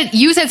it. You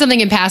said something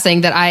in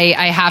passing that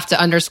I have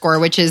to underscore,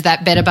 which is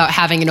that bit about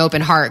having an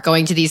open heart,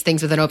 going to these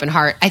things with an open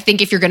heart. I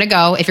think if you're going to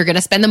go, if you're going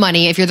to spend the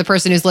money, if you're the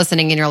person who's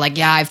listening and you're like,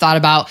 yeah, I've thought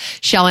about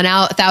shelling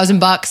out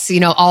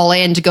 $1,000, all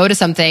in to go to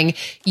something,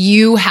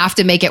 you have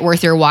to make it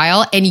worth your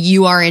while, and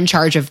you are in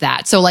charge of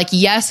that. So like,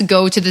 yes,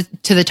 go to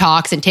the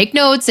talks and take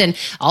notes and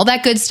all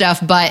that good stuff,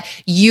 but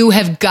you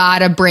have got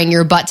to bring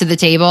your butt to the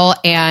table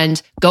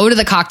and go to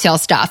the cocktail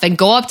stuff and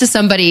go up to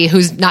somebody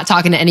who's not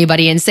talking to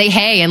anybody and say,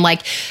 hey, and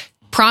like,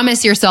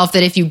 promise yourself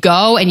that if you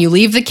go and you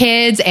leave the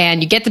kids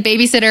and you get the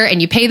babysitter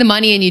and you pay the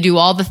money and you do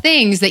all the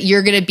things, that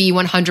you're going to be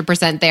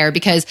 100% there.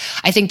 Because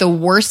I think the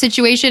worst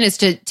situation is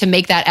to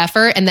make that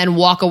effort and then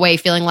walk away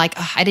feeling like,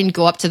 I didn't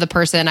go up to the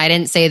person, I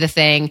didn't say the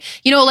thing.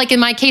 Like in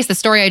my case, the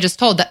story I just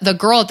told, the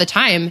girl at the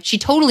time, she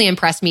totally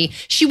impressed me.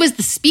 She was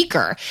the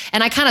speaker,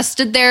 and I kind of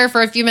stood there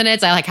for a few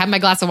minutes. I like had my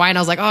glass of wine. I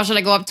was like, oh, should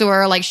I go up to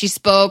her? Like she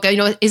spoke,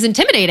 is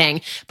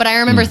intimidating. But I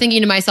remember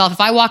thinking to myself, if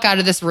I walk out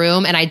of this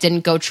room and I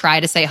didn't go try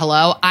to say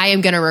hello, I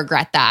am going to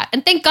regret that.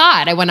 And thank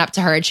God I went up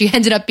to her, and she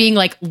ended up being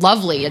like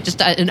lovely,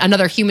 just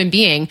another human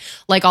being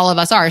like all of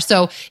us are.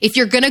 So if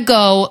you're going to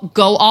go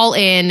all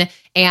in.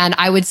 And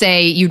I would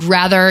say you'd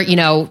rather,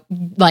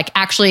 like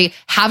actually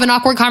have an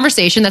awkward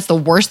conversation. That's the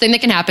worst thing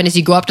that can happen, is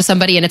you go up to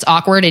somebody and it's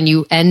awkward and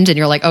you end and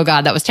you're like, oh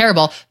God, that was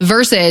terrible,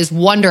 versus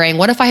wondering,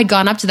 what if I had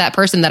gone up to that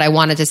person that I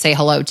wanted to say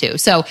hello to?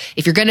 So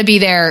if you're going to be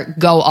there,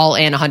 go all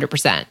in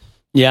 100%.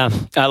 Yeah,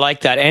 I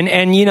like that.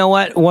 And you know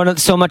what?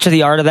 So much of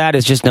the art of that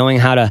is just knowing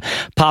how to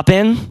pop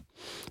in,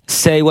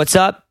 say what's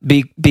up,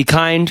 be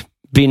kind,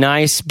 be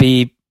nice,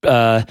 be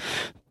a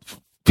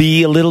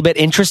little bit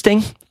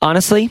interesting,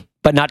 honestly,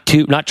 but not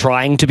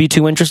trying to be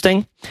too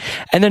interesting.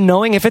 And then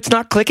knowing if it's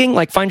not clicking,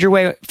 like find your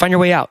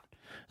way out.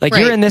 Like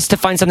You're in this to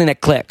find something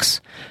that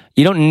clicks.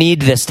 You don't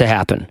need this to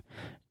happen.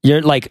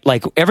 You're like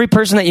every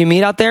person that you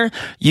meet out there,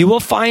 you will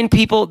find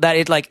people that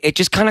it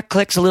just kind of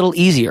clicks a little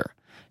easier.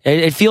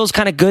 It feels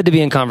kind of good to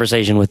be in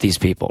conversation with these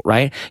people,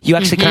 right? You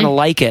actually kind of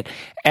like it.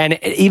 And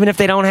even if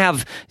they don't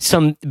have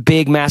some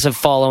big, massive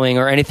following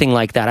or anything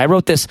like that. I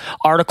wrote this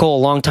article a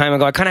long time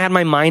ago. I kind of had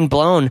my mind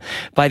blown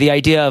by the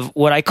idea of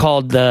what I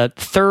called the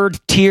third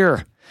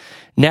tier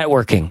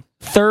networking.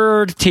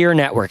 Third tier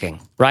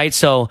networking, right?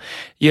 So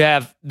you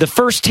have the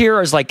first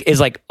tier is like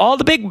all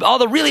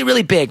the really,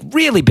 really big,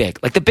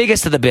 like the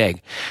biggest of the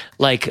big.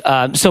 Like,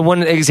 so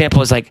one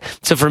example is like,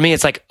 so for me,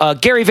 it's like,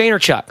 Gary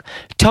Vaynerchuk,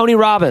 Tony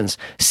Robbins,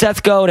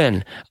 Seth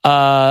Godin,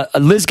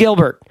 Liz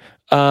Gilbert.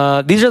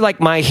 These are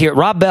like my hero,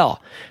 Rob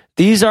Bell.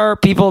 These are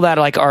people that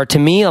are to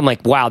me, I'm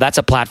like, wow, that's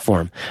a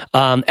platform.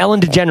 Ellen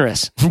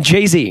DeGeneres,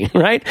 Jay-Z,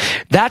 right?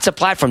 That's a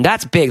platform.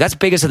 That's big. That's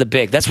biggest of the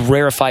big. That's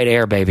rarefied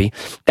air, baby.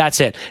 That's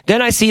it.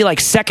 Then I see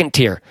second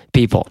tier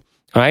people,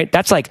 all right?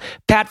 That's like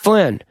Pat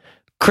Flynn,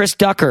 Chris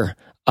Ducker,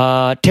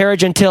 Tara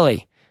Gentile,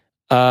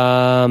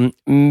 And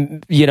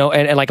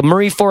like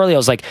Marie Forleo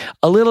is like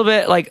a little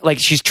bit like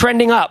she's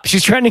trending up,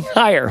 she's trending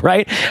higher,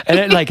 right? And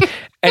it like,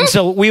 and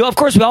so we all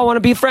want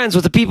to be friends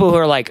with the people who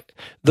are like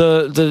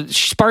the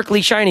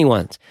sparkly, shiny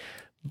ones.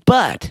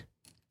 But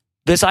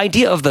this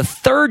idea of the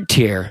third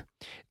tier,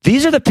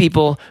 these are the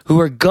people who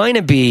are going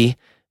to be,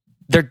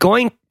 they're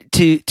going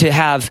to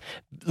have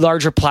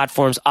larger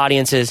platforms,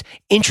 audiences,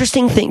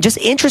 interesting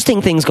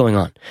things going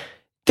on.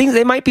 Things,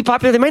 they might be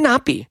popular, they might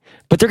not be,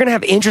 but they're going to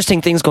have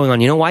interesting things going on.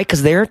 You know why?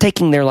 Because they're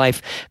taking their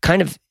life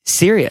kind of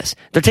serious.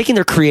 They're taking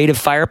their creative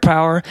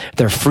firepower,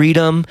 their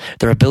freedom,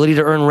 their ability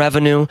to earn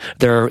revenue,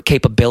 their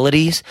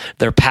capabilities,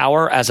 their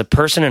power as a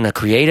person and a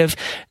creative.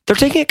 They're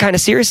taking it kind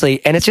of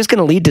seriously, and it's just going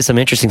to lead to some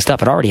interesting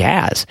stuff. It already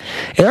has.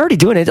 They're already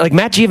doing it, like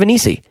Matt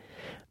Giovanisci.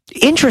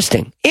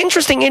 Interesting.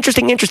 Every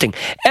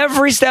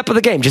step of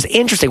the game, just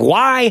interesting.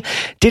 Why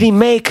did he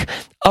make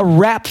a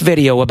rap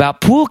video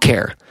about pool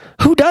care?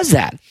 Who does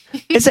that?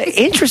 It's an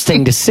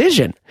interesting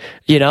decision,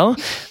 you know?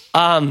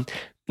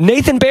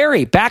 Nathan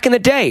Barry, back in the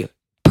day,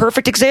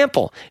 perfect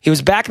example. He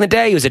was back in the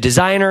day, he was a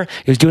designer,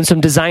 he was doing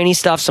some designy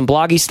stuff, some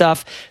bloggy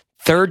stuff,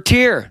 third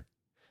tier.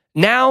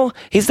 Now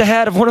he's the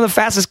head of one of the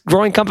fastest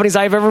growing companies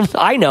I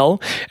know,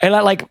 and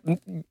like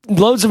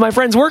loads of my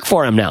friends work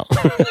for him now.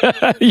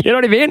 You know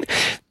what I mean?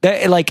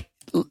 Like,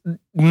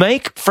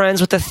 make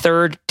friends with the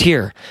third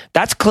tier.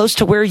 That's close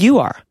to where you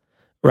are,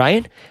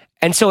 right?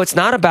 And so it's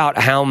not about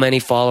how many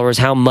followers,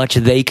 how much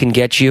they can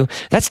get you.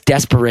 That's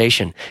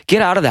desperation.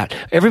 Get out of that.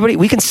 Everybody,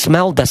 we can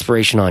smell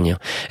desperation on you.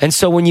 And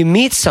so when you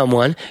meet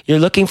someone, you're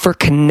looking for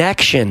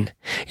connection.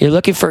 You're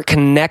looking for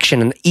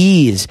connection and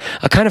ease,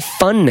 a kind of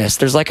funness.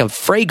 There's like a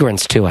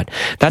fragrance to it.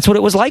 That's what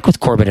it was like with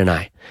Corbett and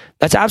I.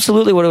 That's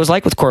absolutely what it was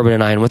like with Corbett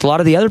and I, and with a lot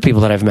of the other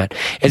people that I've met,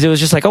 is it was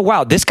just like, oh,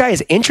 wow, this guy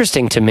is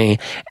interesting to me,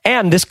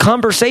 and this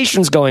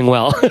conversation's going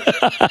well.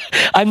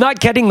 I'm not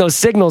getting those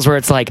signals where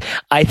it's like,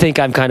 I think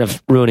I'm kind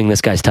of ruining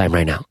this guy's time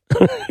right now.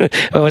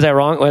 Was I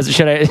wrong?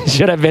 Should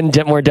I have been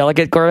more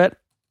delicate, Corbett?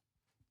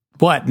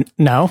 What?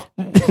 No.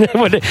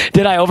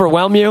 Did I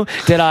overwhelm you?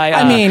 Did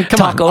I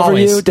talk over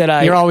always. you? Did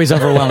I? You're always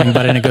overwhelming,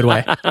 but in a good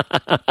way.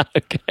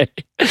 Okay.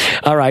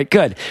 All right,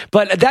 good.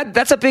 But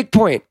that's a big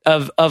point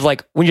of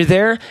like when you're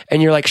there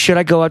and you're like, should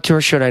I go up to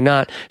her? Should I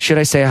not? Should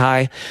I say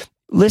hi?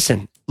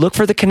 Listen, look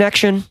for the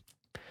connection.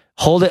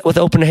 Hold it with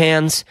open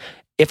hands.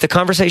 If the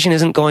conversation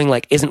isn't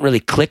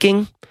really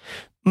clicking,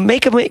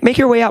 make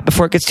your way out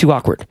before it gets too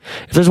awkward.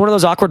 If there's one of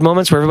those awkward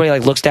moments where everybody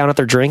like looks down at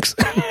their drinks,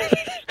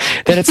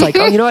 then it's like,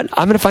 oh, you know what?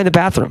 I'm going to find the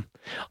bathroom.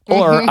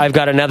 Or I've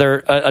got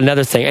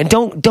another thing. And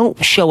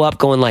don't show up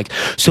going like,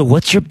 so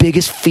what's your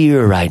biggest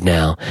fear right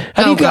now?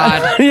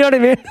 God. You know what I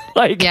mean?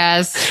 Like,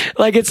 yes.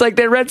 Like, it's like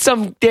they read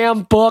some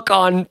damn book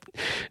on,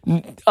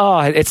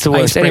 it's the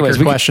worst. Icebreaker Anyways,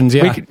 questions,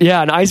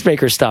 yeah. And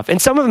icebreaker stuff.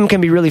 And some of them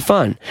can be really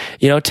fun.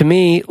 You know, to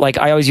me, like,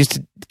 I always used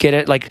to get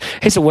it like,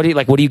 hey, so what are you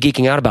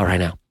geeking out about right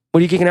now? What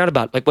are you geeking out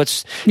about? Like,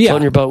 what's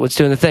floating your boat? What's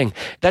doing the thing?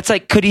 That's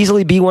like, could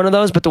easily be one of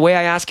those, but the way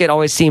I ask it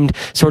always seemed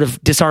sort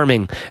of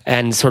disarming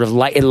and sort of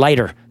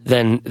lighter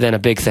than a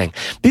big thing.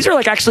 These are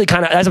like actually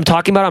kind of, as I'm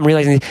talking about, I'm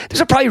realizing these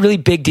are probably really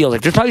big deals.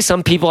 Like, there's probably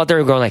some people out there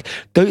who are going like,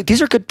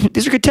 these are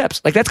good tips.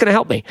 Like, that's going to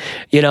help me,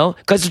 you know?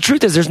 Because the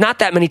truth is, there's not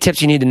that many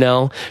tips you need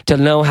to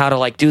know how to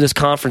like do this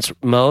conference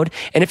mode.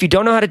 And if you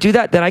don't know how to do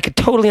that, then I could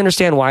totally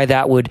understand why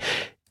that would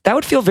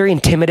feel very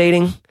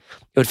intimidating.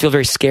 It would feel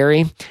very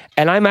scary.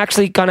 And I'm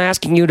actually kind of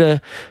asking you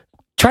to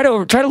try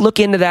to look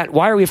into that.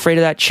 Why are we afraid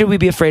of that? Should we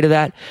be afraid of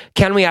that?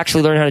 Can we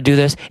actually learn how to do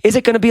this? Is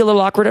it going to be a little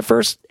awkward at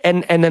first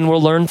and then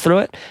we'll learn through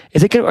it?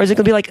 Is it going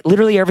to be like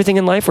literally everything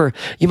in life where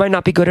you might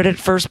not be good at it at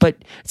first, but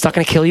it's not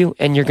going to kill you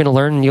and you're going to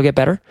learn and you'll get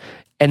better?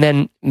 And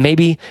then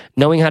maybe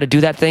knowing how to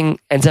do that thing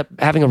ends up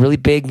having a really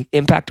big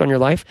impact on your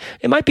life.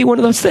 It might be one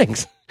of those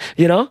things.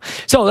 You know?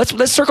 So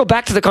let's circle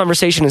back to the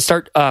conversation and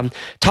start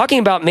talking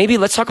about,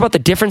 let's talk about the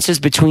differences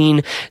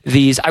between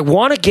these. I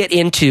want to get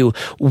into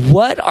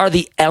what are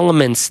the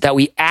elements that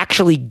we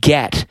actually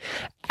get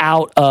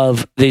out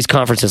of these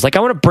conferences. Like, I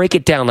want to break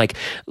it down.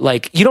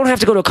 Like you don't have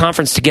to go to a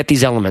conference to get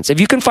these elements.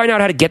 If you can find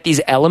out how to get these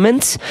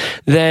elements,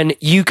 then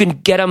you can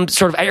get them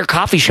sort of at your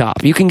coffee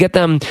shop. You can get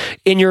them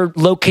in your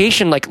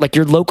location, like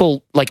your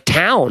local like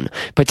town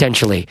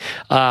potentially.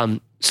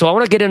 So I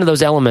want to get into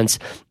those elements.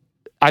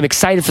 I'm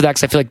excited for that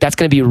because I feel like that's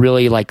going to be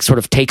really like sort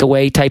of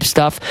takeaway type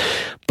stuff.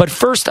 But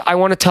first, I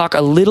want to talk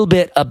a little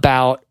bit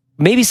about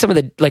maybe some of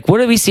the, like, what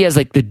do we see as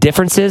like the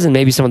differences and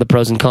maybe some of the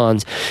pros and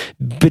cons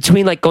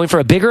between like going for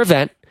a bigger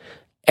event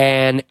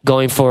and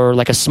going for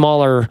like a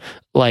smaller,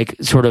 like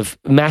sort of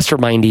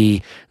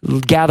mastermindy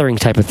gathering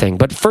type of thing.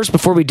 But first,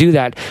 before we do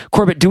that,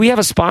 Corbett, do we have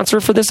a sponsor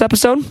for this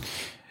episode?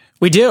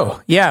 We do.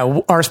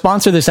 Yeah. Our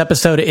sponsor this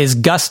episode is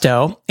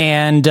Gusto.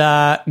 And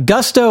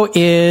Gusto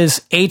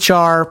is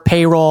HR,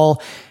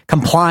 payroll,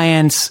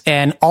 compliance,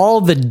 and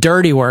all the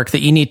dirty work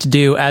that you need to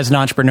do as an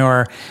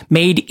entrepreneur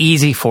made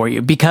easy for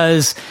you,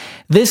 because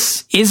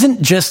this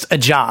isn't just a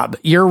job.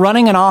 You're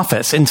running an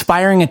office,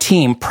 inspiring a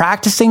team,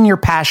 practicing your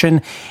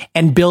passion,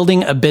 and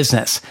building a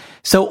business.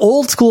 So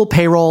old school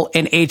payroll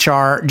and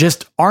HR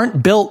just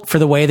aren't built for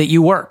the way that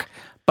you work.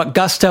 but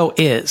Gusto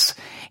is.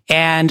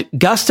 And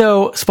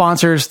Gusto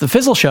sponsors the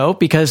Fizzle Show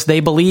because they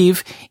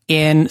believe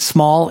in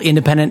small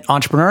independent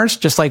entrepreneurs,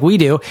 just like we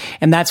do.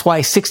 And that's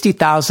why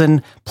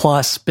 60,000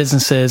 plus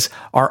businesses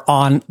are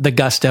on the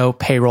Gusto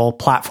payroll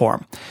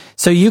platform.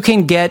 So you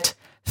can get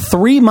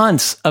 3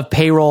 months of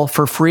payroll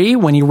for free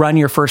when you run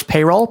your first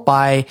payroll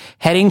by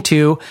heading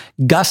to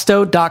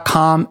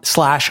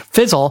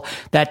gusto.com/fizzle.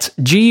 That's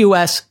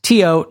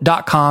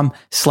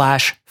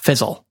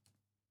gusto.com/fizzle.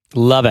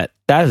 Love it.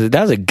 That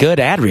was a good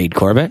ad read,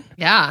 Corbett.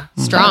 Yeah,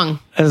 strong.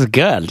 That was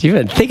good. You've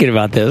been thinking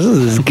about this. This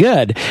is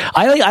good.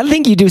 I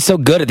think you do so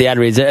good at the ad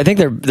reads. I think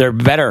they're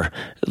better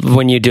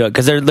when you do it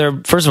because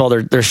they're first of all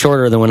they're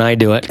shorter than when I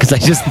do it because I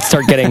just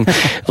start getting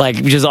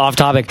like just off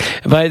topic.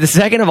 But the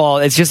second of all,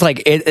 it's just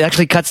like it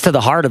actually cuts to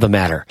the heart of the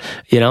matter.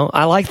 You know,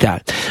 I like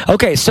that.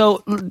 Okay,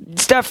 so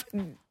Steph,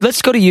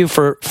 let's go to you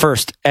for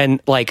first and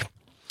like.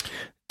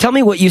 Tell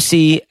me what you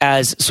see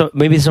as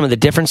maybe some of the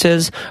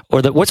differences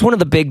or what's one of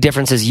the big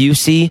differences you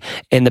see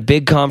in the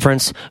big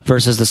conference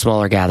versus the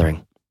smaller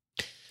gathering?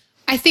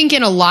 I think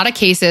in a lot of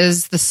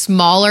cases, the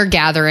smaller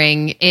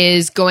gathering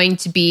is going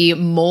to be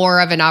more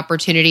of an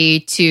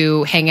opportunity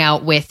to hang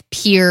out with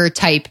peer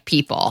type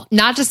people.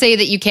 Not to say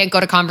that you can't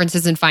go to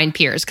conferences and find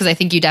peers, because I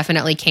think you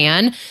definitely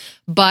can.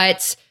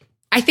 But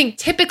I think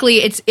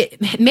typically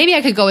maybe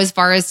I could go as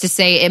far as to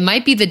say it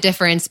might be the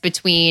difference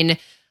between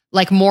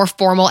like more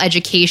formal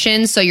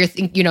education. So you're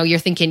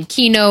thinking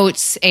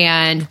keynotes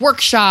and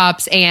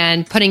workshops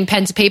and putting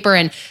pen to paper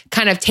and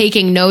kind of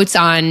taking notes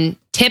on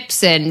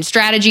tips and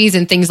strategies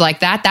and things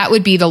like that. That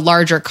would be the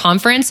larger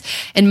conference.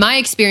 In my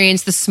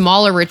experience, the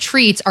smaller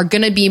retreats are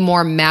going to be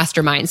more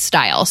mastermind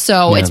style.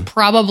 So it's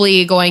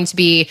probably going to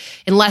be,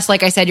 unless,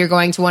 like I said, you're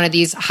going to one of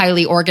these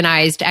highly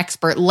organized,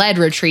 expert-led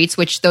retreats,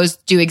 which those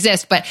do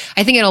exist. But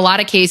I think in a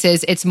lot of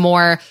cases, it's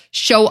more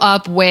show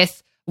up with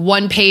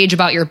one page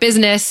about your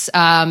business,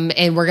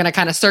 and we're going to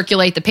kind of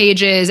circulate the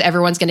pages.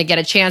 Everyone's going to get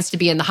a chance to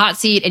be in the hot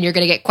seat, and you're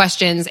going to get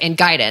questions and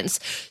guidance.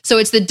 So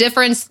it's the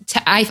difference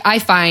I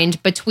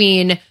find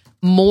between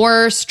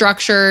more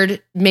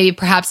structured, maybe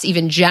perhaps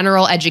even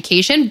general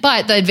education.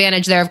 But the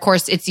advantage there, of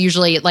course, it's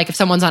usually like if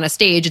someone's on a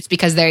stage, it's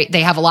because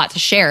they have a lot to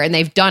share and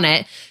they've done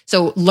it.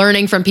 So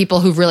learning from people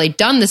who've really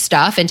done the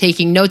stuff and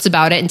taking notes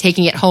about it and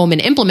taking it home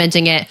and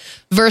implementing it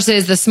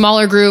versus the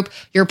smaller group,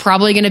 you're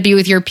probably going to be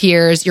with your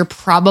peers. You're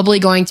probably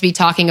going to be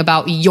talking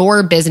about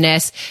your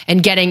business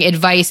and getting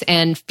advice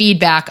and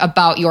feedback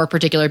about your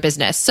particular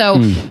business.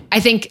 So I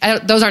think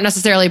those aren't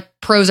necessarily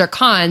pros or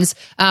cons.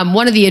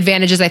 One of the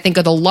advantages I think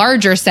of the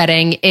larger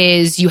setting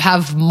is you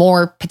have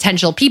more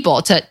potential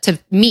people to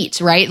meet,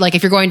 right? Like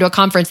if you're going to a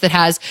conference that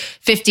has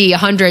 50,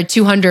 100,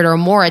 200 or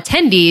more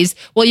attendees,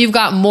 well, you've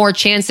got more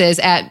chances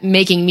at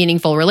making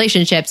meaningful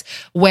relationships.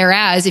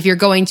 Whereas if you're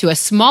going to a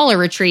smaller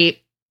retreat,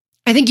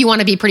 I think you want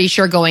to be pretty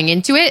sure going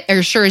into it,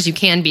 or sure as you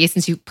can be,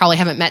 since you probably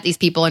haven't met these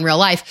people in real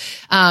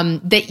life,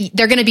 that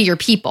they're going to be your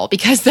people,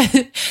 because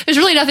there's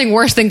really nothing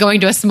worse than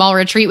going to a small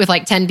retreat with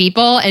like 10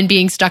 people and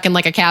being stuck in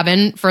like a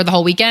cabin for the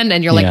whole weekend.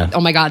 And you're like,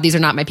 oh my God, these are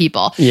not my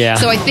people. Yeah.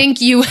 So I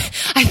think you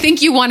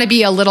want to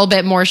be a little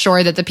bit more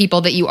sure that the people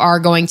that you are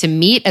going to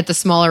meet at the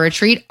smaller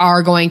retreat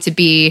are going to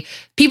be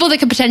people that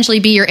could potentially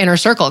be your inner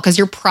circle, because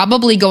you're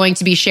probably going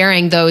to be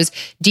sharing those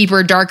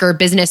deeper, darker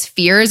business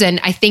fears. And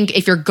I think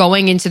if you're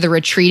going into the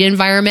retreat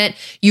environment,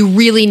 you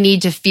really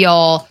need to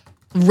feel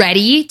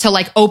ready to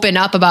like open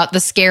up about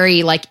the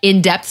scary, like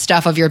in-depth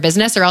stuff of your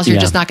business, or else you're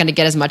just not going to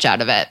get as much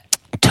out of it.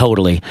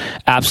 Totally.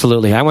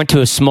 Absolutely. I went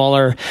to a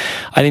smaller,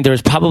 I think there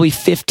was probably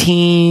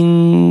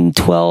 15,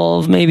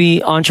 12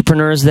 maybe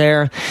entrepreneurs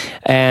there.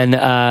 And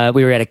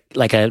we were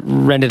at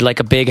rented like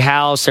a big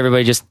house.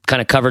 Everybody just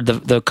kind of covered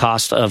the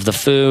cost of the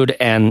food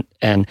and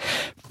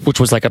which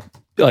was like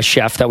a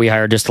chef that we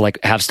hired just to like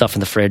have stuff in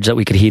the fridge that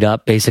we could heat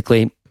up,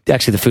 basically.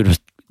 Actually, the food was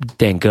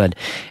dang good.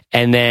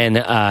 And then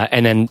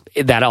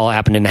that all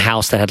happened in a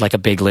house that had like a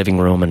big living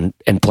room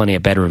and plenty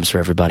of bedrooms for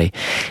everybody.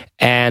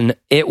 And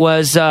it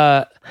was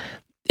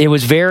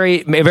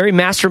very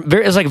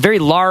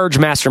large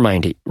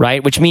mastermindy,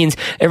 right? Which means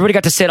everybody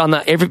got to sit on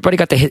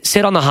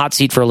the hot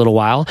seat for a little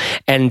while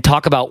and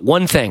talk about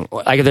one thing.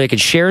 Either they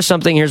could share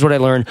something, here's what I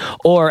learned,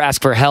 or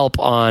ask for help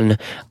on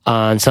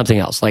something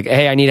else. Like,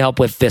 hey, I need help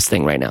with this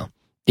thing right now.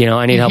 You know,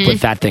 I need help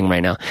with that thing right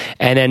now.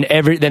 And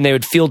then they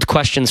would field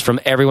questions from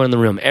everyone in the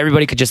room.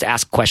 Everybody could just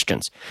ask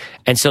questions.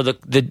 And so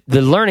the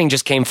learning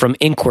just came from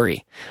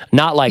inquiry,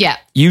 not like,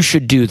 you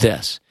should do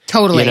this.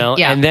 Totally. You know?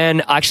 Yeah. And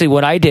then actually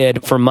what I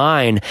did for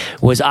mine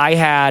was I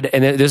had,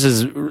 and this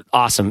is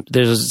awesome.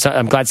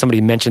 I'm glad somebody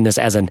mentioned this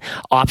as an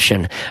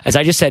option, as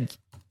I just said,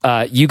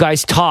 you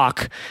guys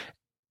talk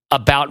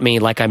about me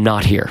like I'm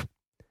not here.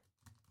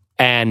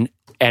 And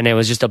it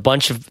was just a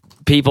bunch of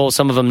people.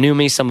 Some of them knew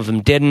me, some of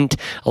them didn't.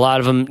 A lot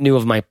of them knew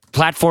of my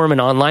platform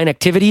and online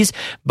activities,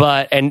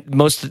 and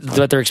most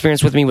of their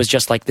experience with me was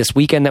just like this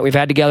weekend that we've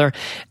had together.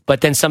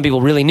 But then some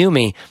people really knew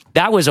me.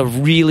 That was a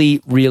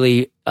really,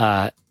 really,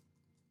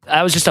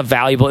 was just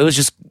it was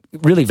just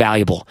really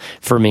valuable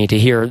for me to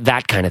hear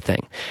that kind of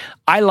thing.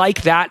 I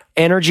like that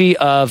energy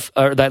or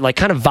that like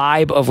kind of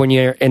vibe of when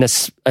you're in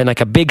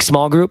like a big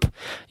small group,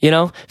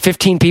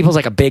 15 people is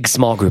like a big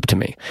small group to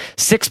me.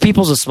 6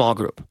 people is a small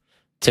group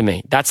to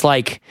me. That's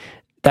like,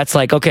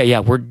 okay,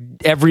 yeah,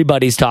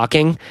 everybody's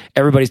talking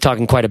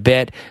quite a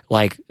bit.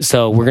 Like,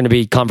 so we're going to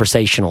be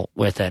conversational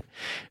with it.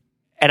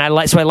 And I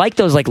like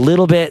those like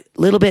little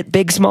bit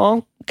big,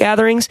 small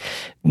gatherings.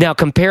 Now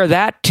compare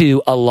that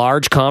to a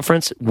large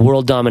conference,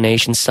 World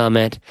Domination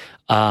Summit,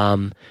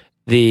 I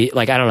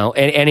don't know,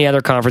 any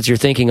other conference you're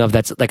thinking of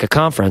that's like a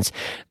conference.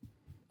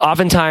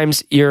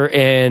 Oftentimes you're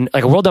in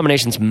like a World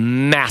Domination's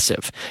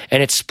massive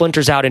and it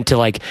splinters out into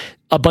like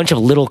a bunch of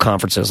little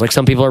conferences. Like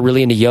some people are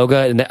really into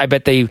yoga and I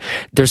bet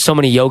there's so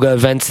many yoga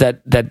events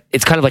that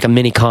it's kind of like a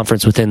mini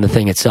conference within the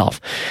thing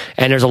itself.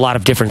 And there's a lot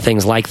of different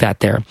things like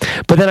that there.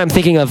 But then I'm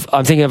thinking of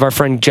our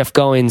friend Jeff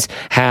Goins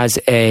has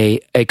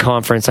a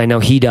conference. I know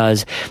he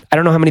does. I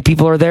don't know how many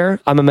people are there.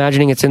 I'm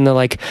imagining it's in the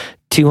like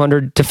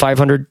 200 to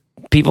 500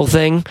 people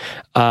thing.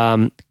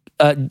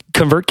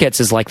 ConvertKits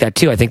is like that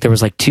too. I think there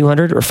was like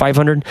 200 or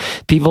 500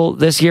 people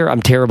this year.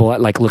 I'm terrible at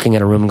like looking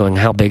at a room and going,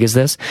 how big is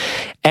this?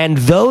 And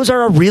those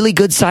are a really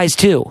good size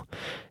too.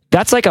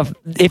 That's like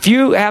if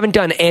you haven't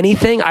done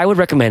anything, I would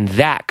recommend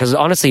that because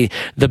honestly,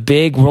 the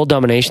big World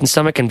Domination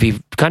Summit can be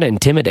kind of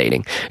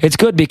intimidating. It's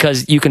good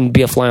because you can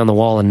be a fly on the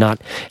wall and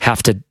not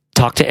have to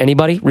talk to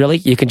anybody, really.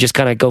 You can just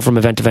kind of go from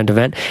event to event to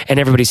event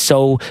and everybody's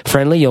so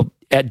friendly. You'll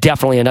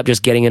definitely end up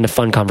just getting into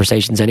fun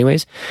conversations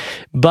anyways.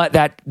 But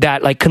that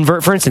like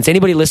for instance,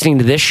 anybody listening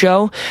to this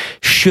show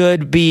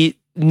should be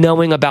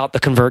knowing about the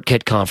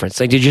ConvertKit conference.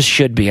 Like you just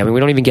should be. I mean, we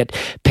don't even get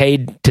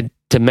paid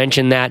to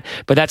mention that,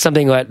 but that's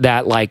something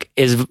that like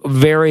is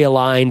very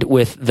aligned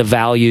with the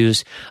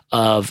values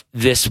of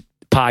this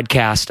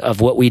podcast of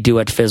what we do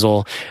at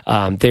Fizzle.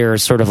 They're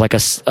sort of like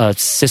a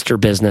sister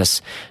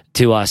business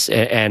to us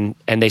and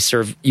they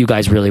serve you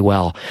guys really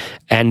well.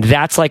 And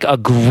that's like a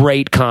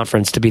great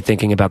conference to be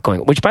thinking about going,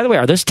 which by the way,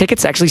 are those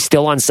tickets actually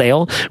still on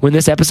sale when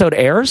this episode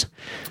airs?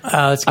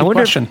 That's a good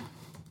question.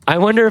 I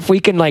wonder if we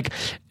can make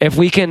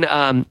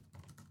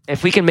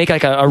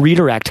like a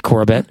redirect,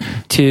 Corbett,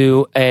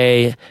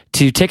 to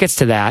tickets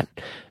to that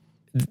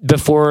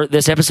before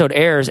this episode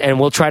airs. And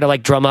we'll try to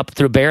like drum up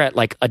through Barrett,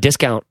 like a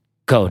discount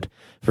code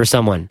for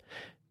someone.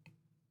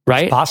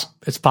 Right? It's possible.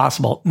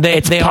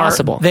 It's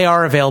possible. They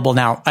are available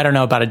now. I don't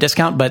know about a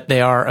discount, but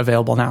they are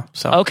available now.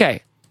 So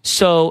okay.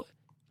 So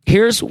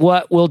here's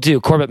what we'll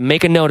do. Corbett,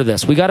 make a note of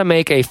this. We got to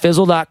make a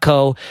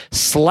fizzle.co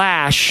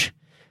 /craft,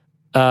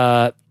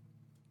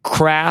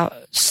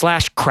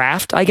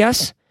 I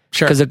guess.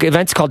 Sure. Because the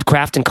event's called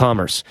Craft and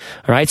Commerce.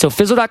 All right. So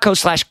fizzle.co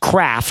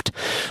 /craft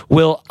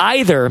will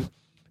either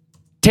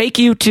take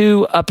you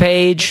to a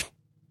page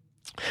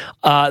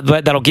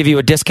but that'll give you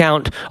a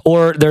discount,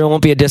 or there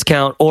won't be a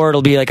discount, or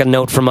it'll be like a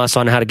note from us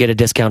on how to get a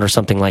discount or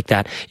something like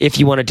that if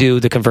you want to do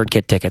the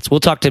ConvertKit tickets.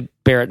 We'll talk to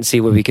Barrett and see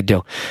what we could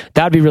do.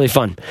 That would be really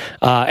fun.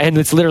 And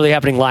it's literally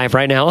happening live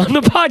right now on the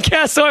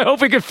podcast, so I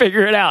hope we can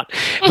figure it out.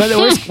 But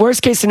the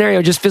worst case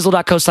scenario, just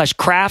fizzle.co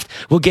 /craft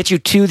will get you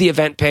to the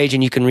event page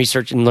and you can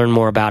research and learn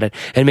more about it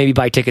and maybe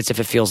buy tickets if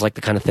it feels like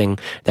the kind of thing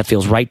that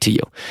feels right to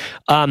you.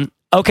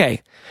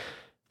 Okay.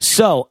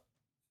 So,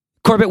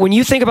 Corbett, when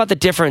you think about the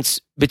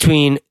difference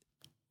between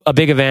a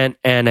big event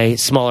and a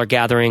smaller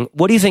gathering,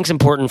 what do you think is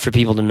important for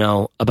people to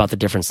know about the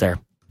difference there?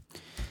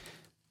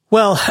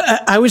 Well,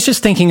 I was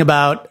just thinking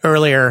about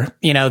earlier,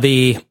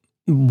 the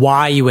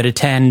why you would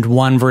attend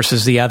one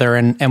versus the other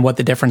and what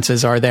the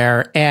differences are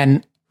there.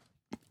 And,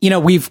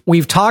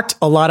 we've talked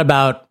a lot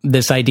about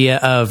this idea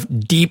of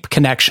deep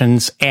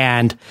connections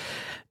and,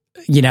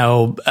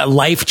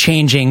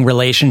 life-changing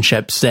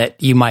relationships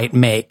that you might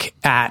make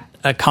at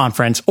a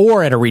conference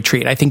or at a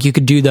retreat. I think you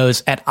could do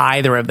those at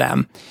either of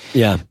them.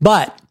 Yeah.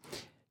 But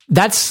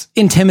that's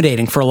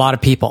intimidating for a lot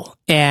of people,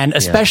 and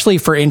especially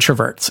for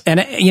introverts.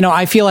 And,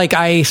 I feel like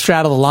I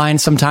straddle the line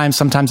sometimes.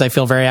 Sometimes I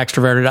feel very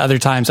extroverted. Other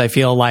times I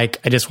feel like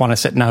I just want to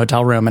sit in a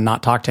hotel room and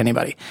not talk to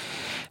anybody.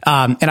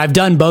 And I've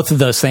done both of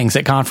those things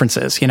at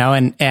conferences,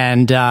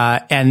 and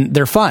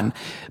they're fun.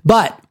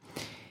 But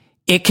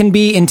it can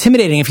be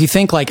intimidating if you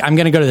think like, I'm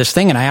going to go to this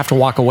thing and I have to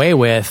walk away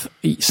with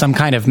some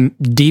kind of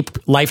deep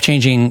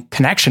life-changing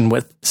connection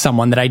with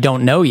someone that I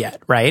don't know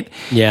yet. Right.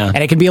 Yeah.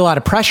 And it can be a lot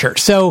of pressure.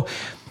 So,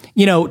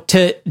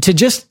 to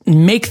just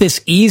make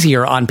this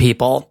easier on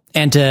people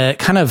and to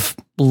kind of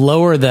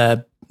lower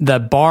the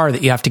bar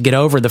that you have to get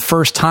over the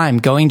first time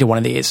going to one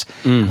of these.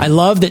 I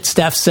love that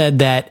Steph said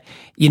that,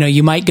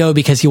 you might go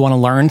because you want to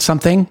learn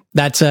something.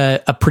 That's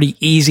a pretty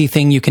easy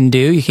thing you can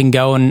do. You can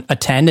go and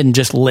attend and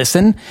just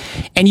listen.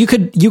 And you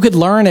could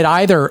learn at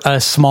either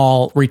a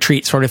small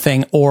retreat sort of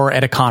thing or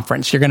at a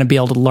conference. You're going to be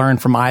able to learn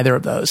from either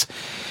of those.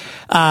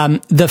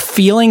 The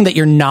feeling that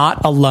you're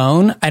not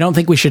alone, I don't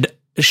think we should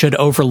should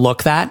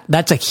overlook that.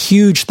 That's a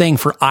huge thing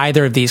for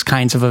either of these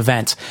kinds of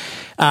events.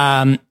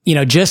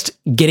 Just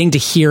getting to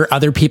hear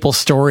other people's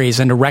stories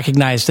and to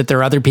recognize that there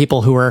are other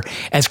people who are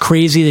as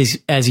crazy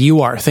as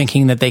you are,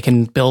 thinking that they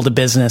can build a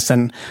business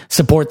and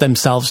support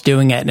themselves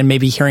doing it. And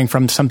maybe hearing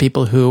from some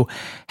people who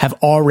have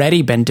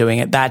already been doing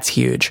it. That's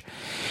huge.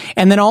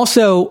 And then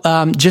also,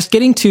 just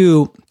getting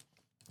to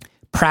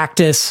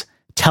practice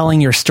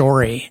telling your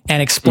story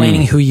and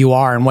explaining who you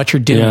are and what you're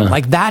doing. Yeah.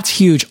 Like that's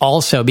huge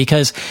also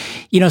because,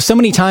 so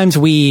many times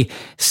we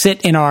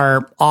sit in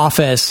our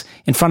office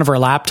in front of our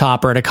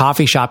laptop or at a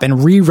coffee shop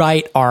and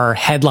rewrite our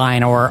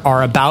headline or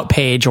our about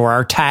page or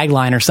our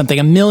tagline or something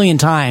a million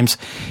times,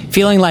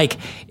 feeling like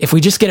if we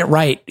just get it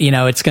right,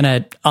 it's going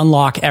to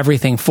unlock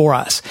everything for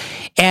us.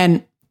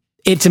 And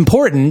it's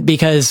important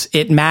because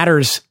it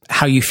matters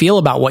how you feel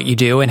about what you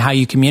do and how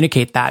you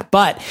communicate that.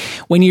 But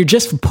when you're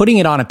just putting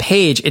it on a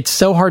page, it's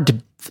so hard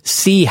to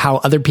see how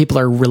other people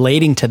are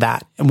relating to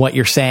that and what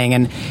you're saying.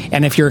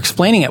 And if you're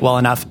explaining it well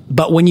enough,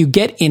 but when you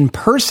get in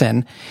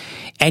person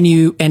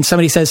and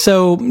somebody says,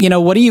 so,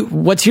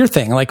 what's your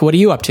thing? Like, what are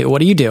you up to? What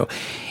do you do?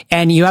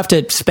 And you have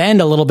to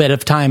spend a little bit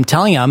of time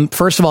telling them,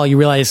 first of all, you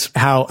realize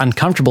how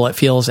uncomfortable it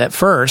feels at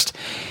first.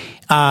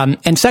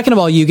 And second of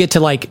all, you get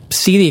to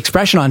see the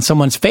expression on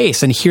someone's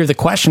face and hear the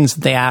questions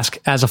that they ask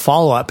as a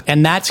follow-up.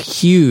 And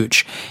that's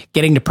huge,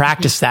 getting to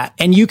practice that.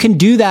 And you can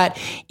do that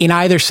in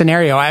either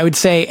scenario. I would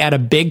say at a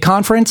big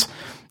conference,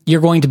 you're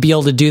going to be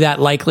able to do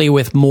that likely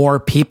with more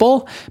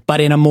people,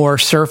 but in a more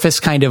surface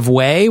kind of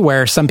way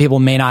where some people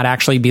may not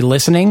actually be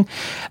listening.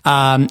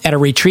 At a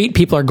retreat,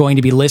 people are going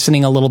to be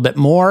listening a little bit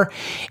more.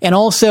 And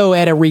also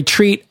at a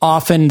retreat,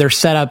 often they're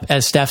set up,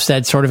 as Steph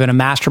said, sort of in a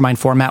mastermind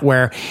format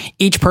where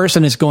each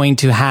person is going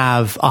to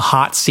have a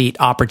hot seat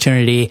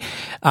opportunity,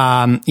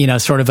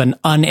 sort of an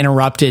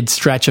uninterrupted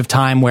stretch of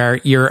time where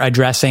you're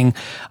addressing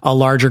a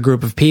larger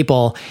group of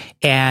people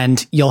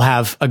and you'll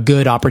have a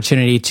good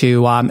opportunity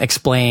to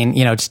explain,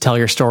 to tell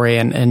your story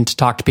and to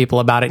talk to people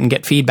about it and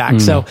get feedback.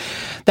 So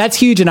that's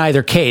huge in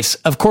either case.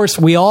 Of course,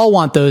 we all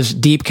want those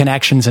deep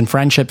connections and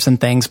friendships and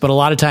things, but a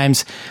lot of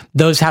times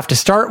those have to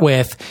start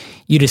with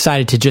you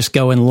decided to just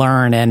go and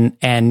learn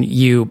and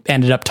you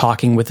ended up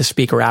talking with the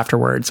speaker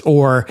afterwards,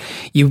 or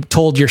you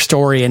told your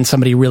story and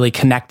somebody really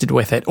connected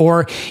with it,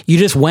 or you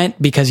just went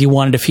because you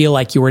wanted to feel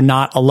like you were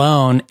not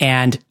alone.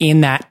 And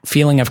in that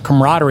feeling of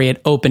camaraderie,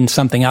 it opened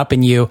something up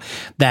in you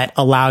that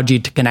allowed you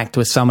to connect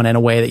with someone in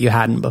a way that you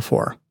hadn't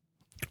before.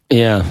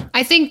 Yeah.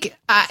 I think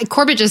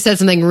Corbett just said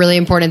something really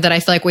important that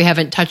I feel like we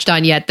haven't touched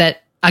on yet,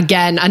 that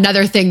again,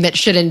 another thing that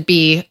shouldn't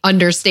be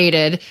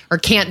understated or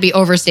can't be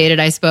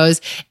overstated, I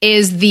suppose,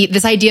 is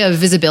this idea of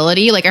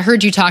visibility. Like I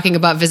heard you talking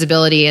about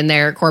visibility in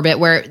there, Corbett,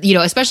 where,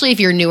 especially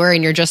if you're newer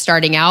and you're just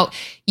starting out,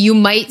 you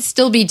might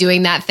still be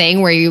doing that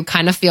thing where you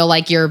kind of feel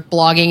like you're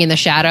blogging in the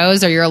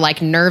shadows, or you're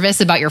nervous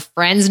about your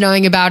friends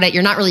knowing about it.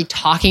 You're not really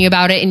talking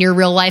about it in your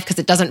real life because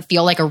it doesn't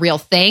feel like a real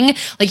thing.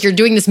 Like you're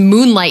doing this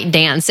moonlight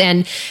dance.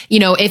 And,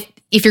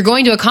 if you're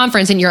going to a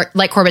conference and you're,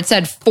 like Corbett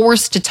said,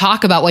 forced to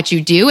talk about what you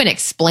do and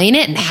explain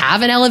it and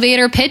have an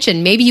elevator pitch,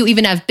 and maybe you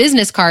even have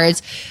business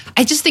cards,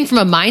 I just think from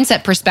a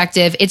mindset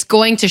perspective, it's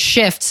going to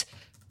shift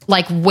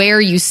where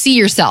you see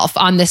yourself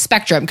on this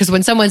spectrum. Because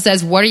when someone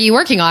says, what are you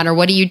working on or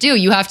what do,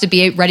 you have to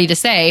be ready to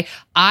say,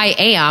 I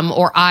am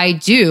or I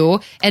do.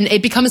 And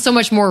it becomes so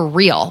much more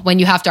real when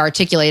you have to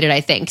articulate it,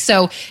 I think.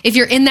 So if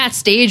you're in that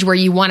stage where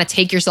you want to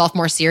take yourself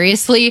more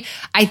seriously,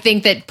 I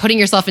think that putting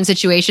yourself in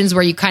situations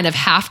where you kind of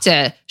have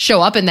to show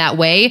up in that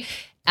way,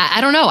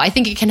 I don't know. I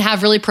think it can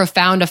have really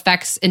profound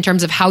effects in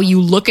terms of how you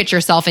look at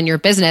yourself and your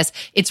business.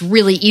 It's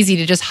really easy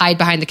to just hide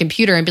behind the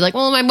computer and be like,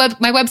 well,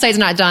 my website's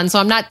not done, so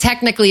I'm not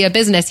technically a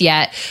business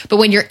yet. But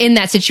when you're in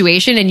that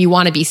situation and you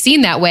want to be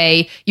seen that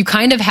way, you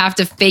kind of have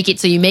to fake it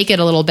so you make it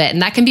a little bit.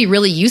 And that can be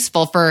really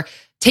useful for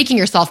taking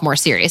yourself more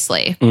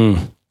seriously.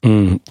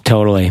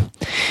 Totally.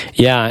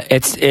 Yeah.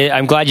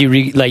 I'm glad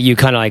you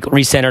kind of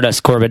recentered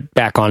us, Corbett,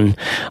 back on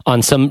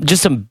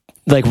some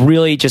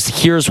really just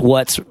here's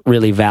what's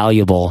really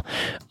valuable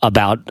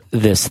about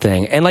this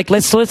thing. And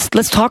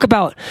let's talk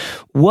about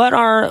what's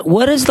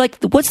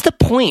the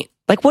point?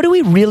 What do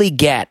we really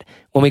get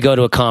when we go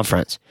to a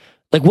conference?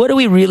 What do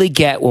we really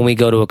get when we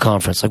go to a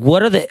conference?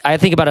 What are I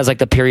think about it as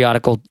the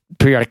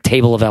periodic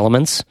table of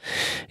elements,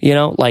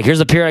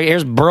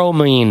 here's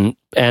bromine,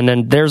 and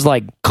then there's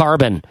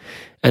carbon.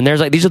 And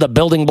there's these are the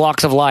building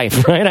blocks of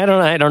life, right? I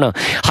don't know.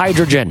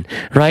 Hydrogen,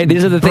 right?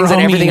 These are the things that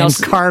everything else.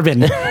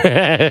 Carbon.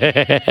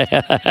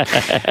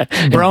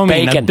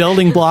 Bromine, a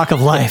building block of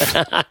life.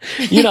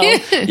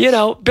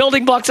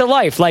 Building blocks of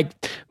life, like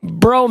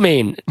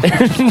bromine,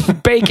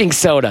 baking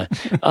soda.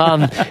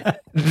 I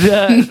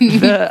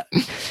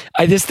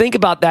just think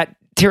about that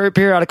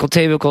periodic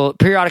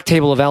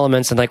table of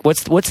elements, and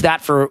what's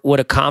that for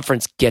what a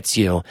conference gets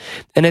you.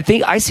 And I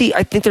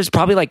think there's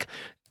probably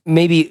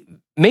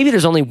maybe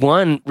there's only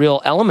one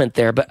real element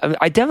there, but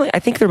I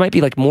think there might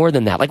be more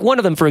than that. One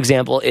of them, for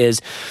example, is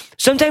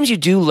sometimes you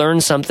do learn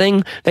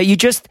something that you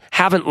just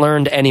haven't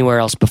learned anywhere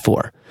else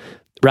before.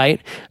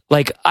 right?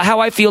 Like how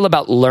I feel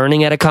about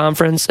learning at a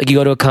conference. Like you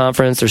go to a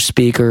conference, there's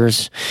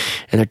speakers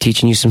and they're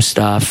teaching you some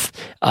stuff.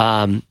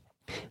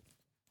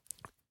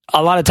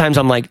 A lot of times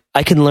I'm like,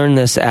 I can learn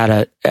this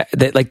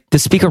like the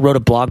speaker wrote a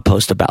blog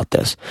post about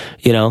this,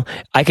 you know,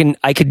 I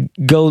could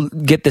go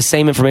get the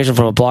same information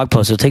from a blog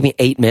post. It'll take me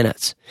 8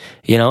 minutes,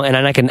 you know, and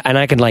I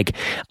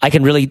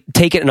can really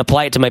take it and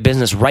apply it to my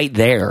business right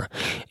there,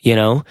 you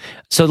know?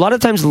 So a lot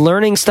of times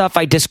learning stuff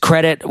I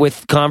discredit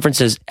with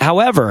conferences.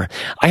 However,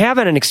 I have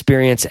had an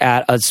experience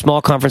at a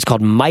small conference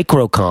called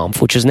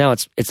MicroConf, which is now,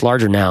 it's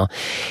larger now.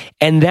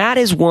 And that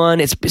is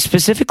one, it's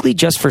specifically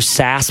just for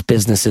SaaS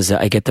businesses.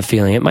 I get the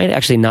feeling it might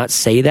actually not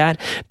say that,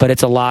 but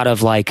it's a lot of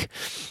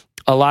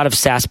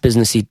SaaS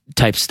businessy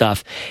type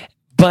stuff.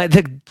 But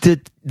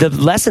the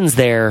lessons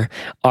there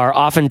are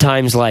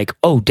oftentimes like,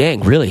 oh,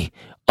 dang, really?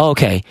 Oh,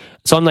 okay.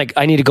 So I'm like,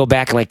 I need to go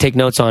back and like take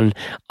notes on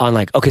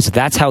like, okay, so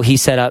that's how he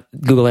set up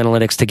Google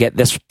Analytics to get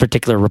this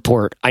particular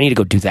report. I need to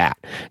go do that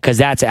because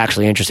that's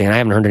actually interesting. And I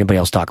haven't heard anybody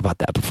else talk about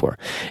that before.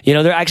 You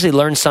know, they actually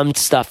learn some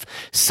stuff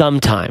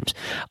sometimes.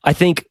 I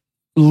think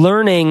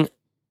learning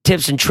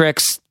tips and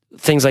tricks,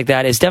 things like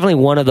that is definitely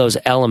one of those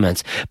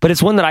elements, but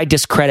it's one that I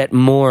discredit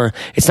more.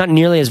 It's not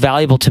nearly as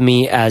valuable to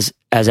me as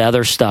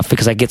other stuff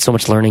because I get so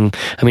much learning.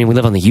 I mean, we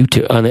live on the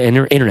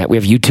internet. We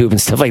have YouTube and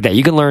stuff like that.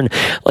 You can learn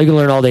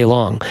all day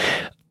long.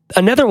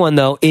 Another one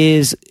though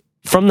is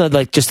from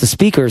just the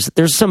speakers.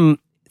 There's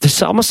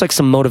almost like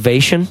some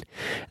motivation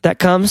that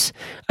comes.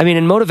 I mean,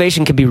 and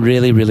motivation can be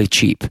really, really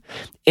cheap.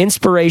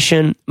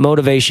 Inspiration,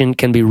 motivation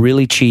can be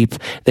really cheap.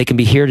 They can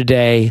be here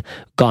today,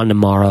 gone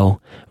tomorrow,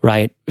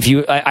 right?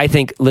 I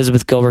think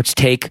Elizabeth Gilbert's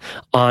take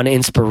on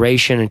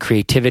inspiration and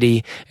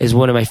creativity is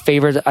one of my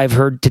favorites I've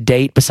heard to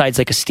date, besides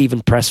like a Stephen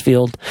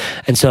Pressfield.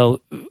 And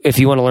so if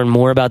you want to learn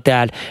more about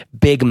that,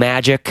 Big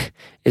Magic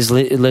is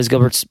Liz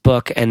Gilbert's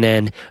book, and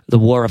then The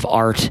War of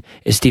Art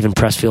is Stephen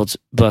Pressfield's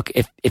book.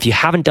 If you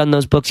haven't done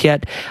those books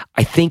yet,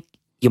 I think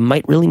you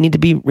might really need to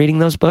be reading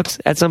those books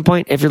at some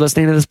point if you're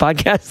listening to this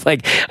podcast.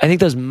 Like, I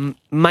think those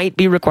might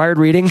be required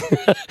reading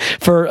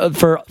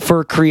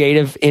for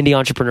creative indie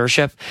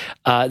entrepreneurship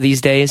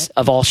these days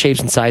of all shapes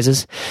and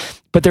sizes.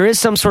 But there is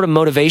some sort of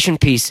motivation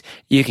piece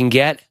you can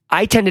get.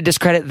 I tend to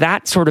discredit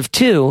that sort of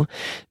too.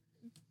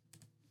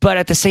 But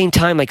at the same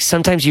time, like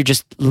sometimes you're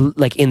just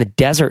like in the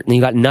desert and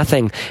you got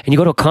nothing, and you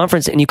go to a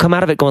conference and you come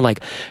out of it going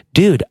like,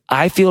 dude,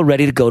 I feel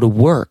ready to go to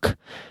work.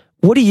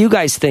 What do you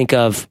guys think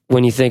of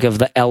when you think of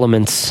the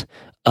elements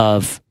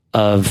of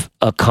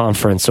a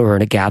conference or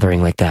in a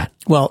gathering like that?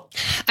 Well,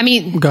 I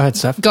mean, go ahead,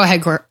 Steph. Go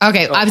ahead, Cor.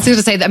 Okay, I was going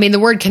to say that. I mean, the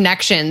word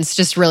connections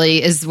just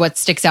really is what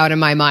sticks out in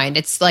my mind.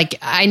 It's like,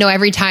 I know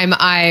every time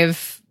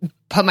I've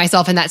put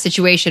myself in that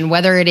situation,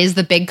 whether it is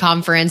the big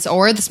conference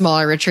or the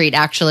smaller retreat,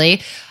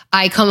 actually,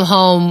 I come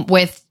home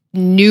with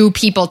new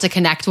people to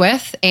connect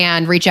with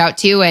and reach out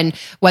to, and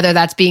whether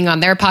that's being on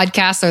their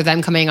podcast or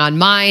them coming on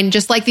mine,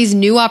 just like these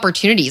new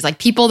opportunities, like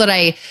people that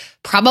I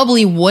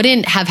probably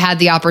wouldn't have had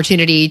the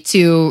opportunity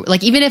to,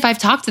 like, even if I've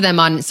talked to them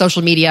on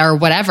social media or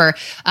whatever,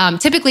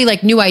 typically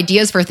like new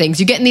ideas for things.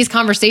 You get in these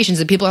conversations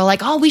and people are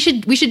like, oh, we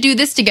should do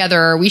this together,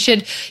 or we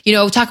should,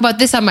 talk about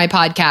this on my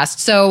podcast.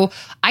 So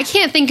I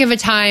can't think of a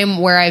time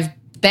where I've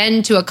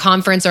been to a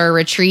conference or a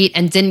retreat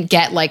and didn't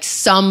get like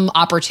some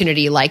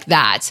opportunity like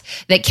that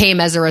came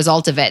as a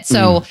result of it.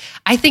 So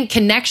I think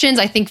connections,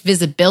 I think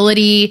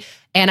visibility,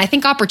 and I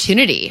think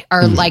opportunity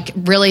are like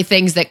really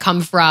things that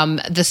come from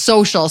the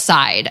social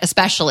side,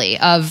 especially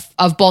of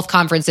both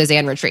conferences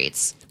and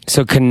retreats.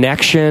 So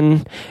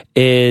connection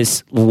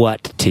is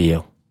what to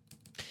you?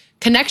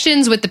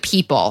 Connections with the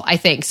people, I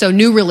think. So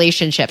new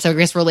relationships. I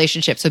guess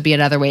relationships would be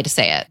another way to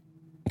say it.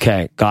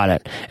 Okay, got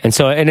it. And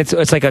so, and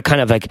it's like a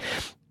kind of like,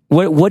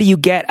 what do you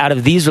get out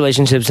of these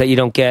relationships that you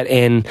don't get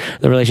in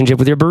the relationship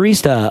with your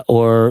barista,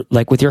 or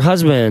like with your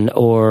husband,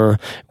 or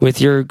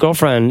with your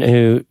girlfriend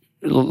who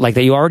like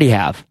that you already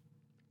have?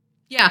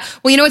 Yeah.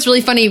 Well, it's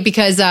really funny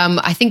because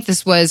I think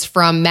this was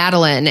from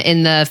Madeline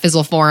in the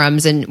Fizzle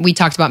forums, and we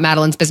talked about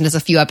Madeline's business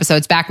a few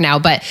episodes back now.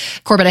 But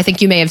Corbett, I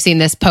think you may have seen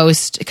this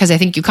post because I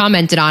think you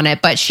commented on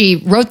it, but she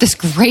wrote this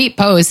great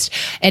post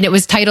and it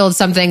was titled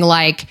something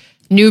like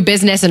New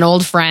Business and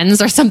Old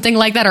Friends or something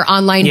like that, or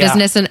Online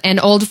Business and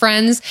Old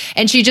Friends.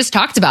 And she just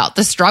talked about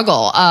the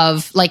struggle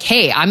of like,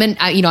 hey, I'm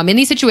in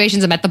these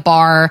situations. I'm at the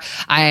bar,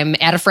 I'm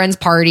at a friend's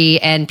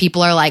party, and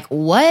people are like,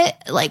 what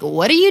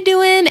are you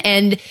doing?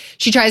 And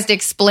she tries to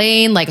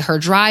explain like her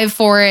drive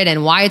for it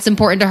and why it's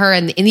important to her,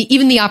 and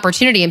even the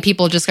opportunity. And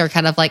people just are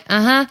kind of like,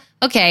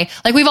 okay.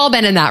 Like we've all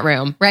been in that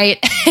room, right?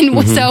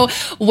 And so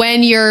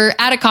when you're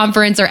at a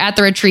conference or at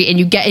the retreat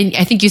and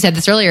I think you said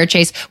this earlier,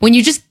 Chase, when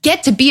you just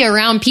get to be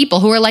around people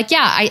who are like,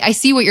 yeah, I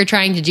see what you're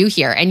trying to do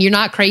here, and you're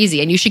not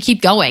crazy, and you should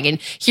keep going, and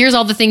here's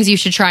all the things you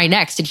should try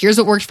next, and here's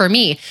what worked for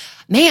me.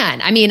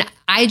 Man, I mean,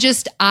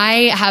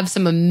 I have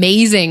some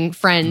amazing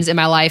friends in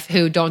my life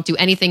who don't do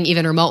anything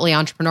even remotely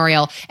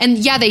entrepreneurial. And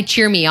yeah, they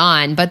cheer me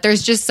on, but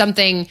there's just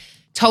something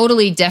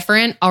totally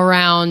different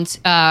around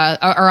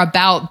or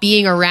about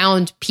being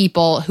around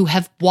people who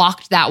have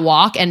walked that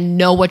walk and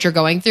know what you're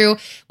going through.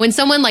 When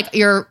someone like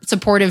your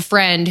supportive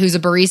friend who's a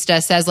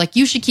barista says like,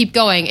 you should keep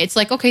going, it's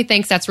like, okay,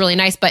 thanks, that's really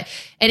nice. But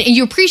and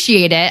you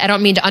appreciate it. I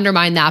don't mean to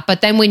undermine that.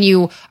 But then when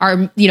you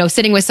are,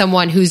 sitting with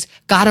someone who's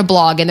got a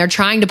blog and they're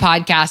trying to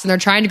podcast and they're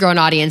trying to grow an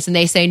audience and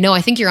they say, no,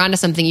 I think you're onto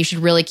something, you should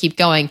really keep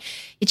going.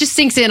 It just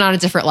sinks in on a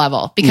different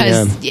level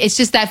because it's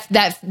just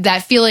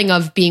that feeling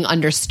of being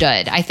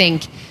understood, I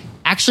think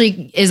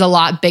actually is a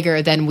lot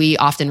bigger than we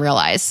often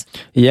realize.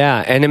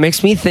 Yeah. And it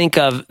makes me think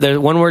of the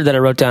one word that I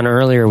wrote down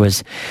earlier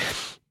was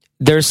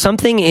there's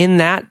something in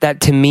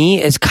that to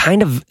me is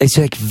it's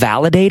like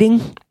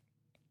validating.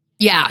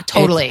 Yeah,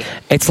 totally.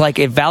 It's like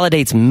it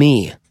validates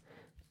me.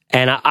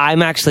 And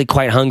I'm actually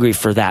quite hungry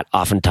for that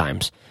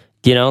oftentimes.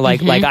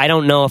 Like I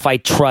don't know if I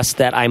trust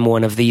that I'm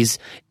one of these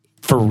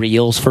for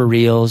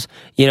reals.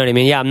 You know what I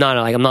mean? Yeah, I'm not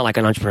like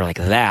an entrepreneur like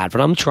that,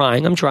 but I'm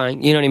trying.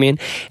 You know what I mean?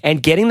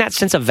 And getting that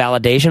sense of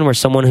validation where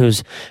someone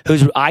who's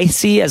I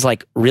see as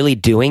like really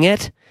doing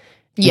it,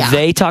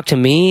 they talk to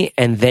me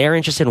and they're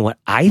interested in what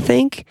I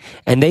think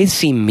and they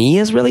see me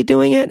as really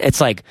doing it. It's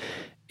like,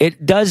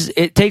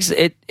 it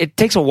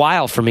takes a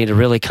while for me to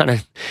really kind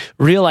of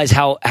realize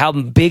how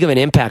big of an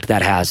impact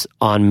that has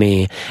on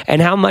me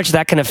and how much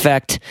that can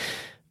affect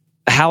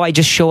how I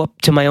just show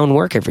up to my own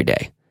work every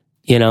day.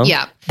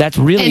 Yeah. That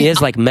really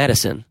is like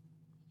medicine.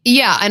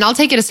 Yeah. And I'll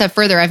take it a step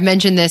further. I've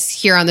mentioned this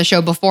here on the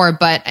show before,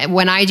 but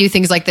when I do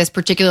things like this,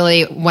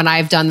 particularly when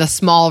I've done the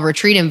small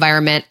retreat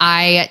environment,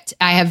 I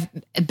have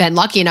been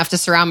lucky enough to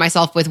surround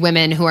myself with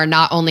women who are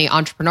not only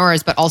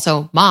entrepreneurs, but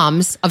also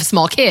moms of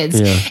small kids.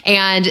 Yeah.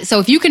 And so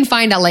if you can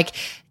find out, like,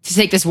 to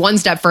take this one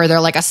step further,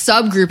 like a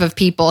subgroup of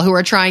people who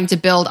are trying to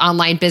build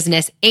online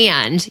business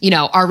and,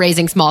 are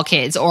raising small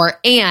kids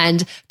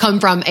and come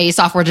from a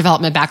software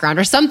development background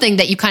or something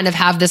that you kind of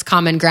have this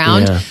common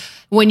ground. Yeah.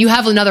 When you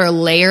have another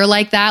layer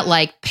like that,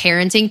 like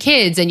parenting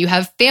kids and you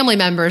have family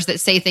members that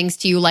say things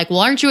to you like,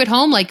 well, aren't you at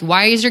home? Like,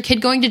 why is your kid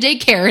going to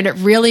daycare? And it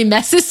really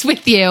messes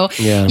with you.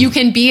 Yeah. You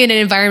can be in an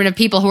environment of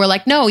people who are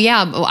like, no,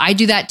 yeah, I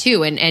do that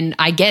too. And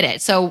I get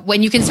it. So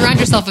when you can surround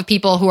yourself with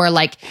people who are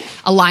like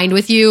aligned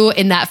with you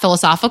in that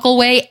philosophical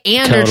way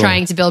and are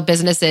trying to build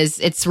businesses,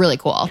 it's really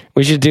cool.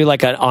 We should do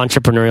like an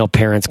entrepreneurial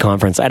parents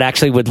conference. I'd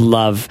actually would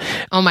love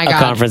a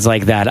conference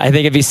like that. I think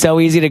it'd be so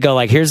easy to go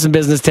like, here's some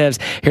business tips.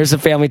 Here's some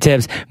family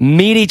tips.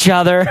 Meet each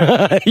other.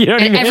 You know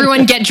what I mean?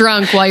 Everyone get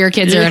drunk while your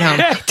kids are at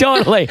home.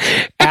 Totally.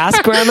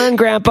 Ask grandma and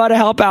grandpa to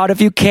help out if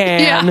you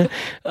can. Yeah.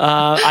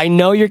 I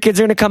know your kids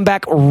are going to come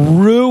back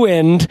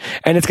ruined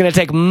and it's going to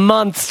take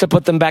months to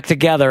put them back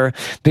together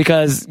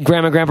because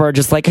grandma and grandpa are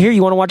just like, here,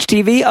 you want to watch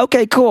TV?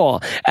 Okay,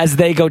 cool. As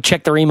they go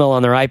check their email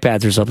on their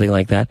iPads or something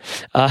like that.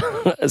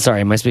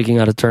 Sorry, am I speaking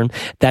out of turn?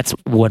 That's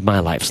what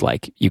my life's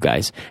like, you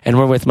guys. And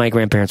we're with my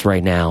grandparents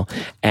right now.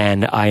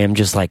 And I am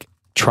just like,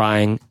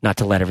 trying not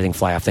to let everything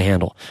fly off the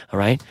handle. All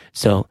right.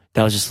 So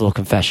that was just a little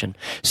confession.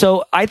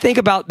 So I think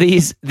about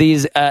these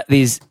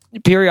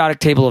periodic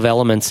table of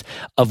elements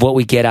of what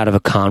we get out of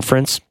a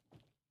conference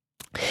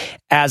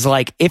as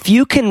like, if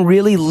you can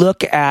really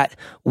look at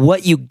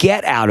what you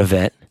get out of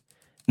it,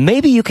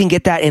 maybe you can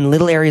get that in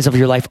little areas of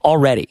your life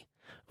already.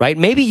 Right?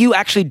 Maybe you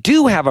actually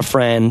do have a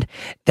friend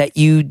that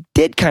you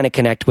did kind of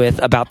connect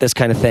with about this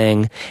kind of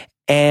thing.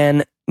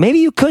 And maybe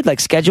you could like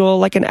schedule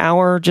like an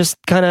hour, just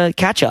kind of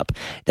catch up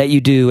that you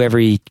do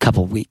every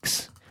couple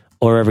weeks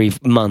or every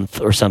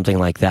month or something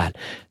like that.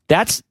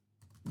 There's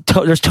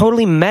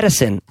totally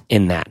medicine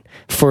in that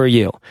for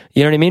you.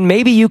 You know what I mean?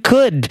 Maybe you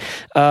could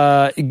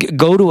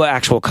go to an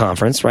actual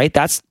conference, right?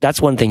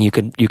 That's one thing you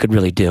could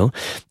really do.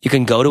 You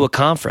can go to a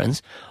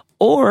conference.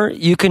 Or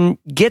you can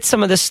get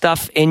some of this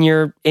stuff in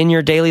your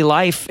daily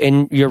life,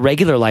 in your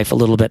regular life a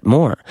little bit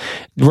more.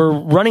 We're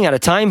running out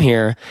of time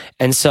here.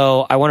 And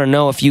so I want to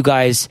know if you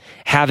guys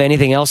have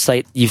anything else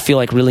that you feel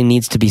like really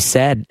needs to be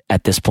said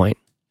at this point.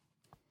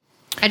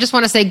 I just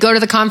want to say, go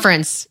to the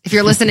conference. If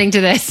you're listening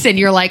to this and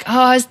you're like, oh,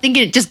 I was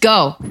thinking, just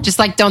go. Just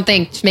like, don't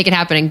think, just make it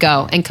happen and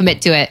go and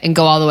commit to it and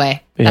go all the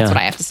way. That's what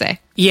I have to say.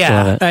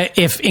 Yeah.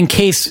 If in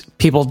case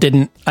people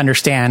didn't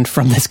understand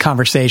from this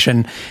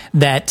conversation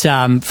that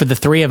for the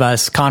three of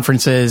us,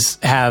 conferences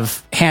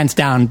have hands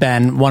down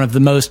been one of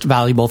the most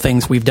valuable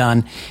things we've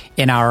done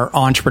in our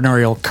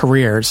entrepreneurial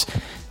careers,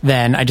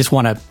 then I just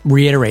want to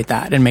reiterate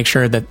that and make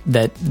sure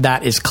that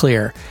is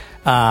clear.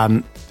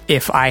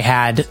 If I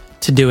had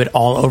to do it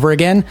all over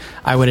again,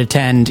 I would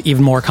attend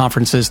even more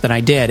conferences than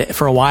I did.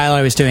 For a while,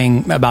 I was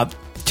doing about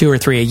 2 or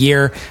 3 a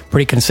year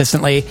pretty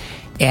consistently.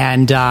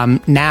 And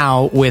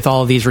now with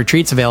all of these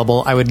retreats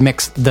available, I would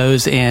mix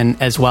those in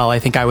as well. I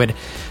think I would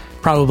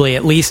probably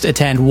at least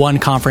attend one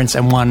conference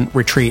and one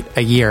retreat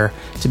a year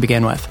to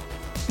begin with.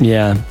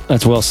 Yeah,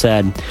 that's well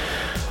said.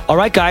 All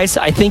right, guys,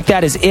 I think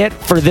that is it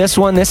for this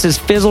one. This is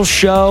Fizzle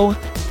Show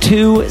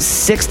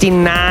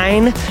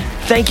 269.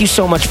 Thank you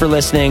so much for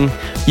listening.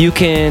 You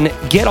can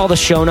get all the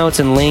show notes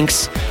and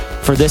links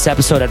for this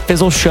episode at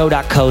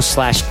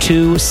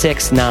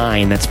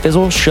fizzleshow.co/269. That's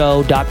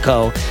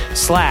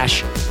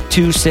fizzleshow.co/269.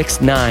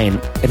 FS269.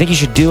 I think you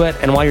should do it.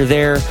 And while you're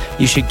there,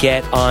 you should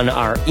get on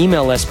our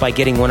email list by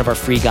getting one of our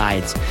free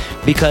guides,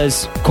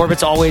 because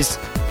Corbett's always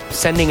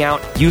sending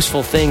out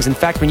useful things. In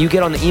fact, when you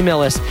get on the email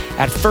list,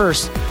 at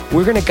first,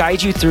 we're going to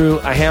guide you through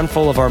a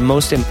handful of our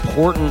most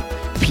important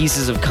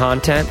pieces of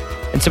content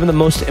and some of the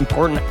most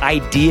important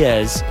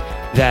ideas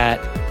that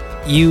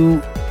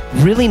you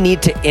really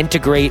need to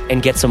integrate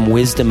and get some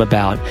wisdom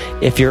about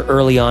if you're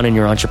early on in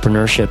your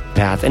entrepreneurship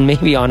path, and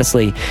maybe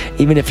honestly,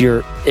 even if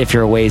you're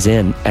a ways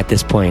in at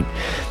this point.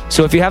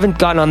 So if you haven't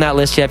gotten on that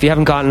list yet, if you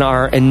haven't gotten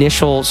our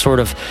initial sort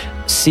of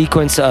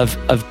sequence of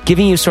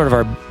giving you sort of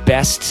our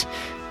best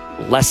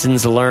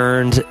lessons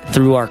learned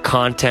through our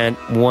content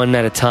one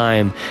at a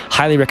time,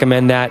 highly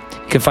recommend that.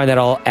 You can find that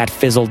all at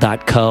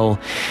fizzle.co.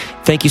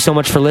 Thank you so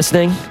much for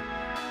listening.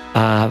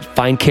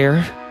 Find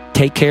care,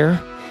 take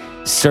care,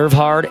 serve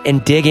hard,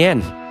 and dig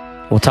in.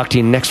 We'll talk to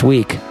you next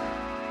week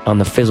on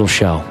The Fizzle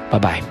Show.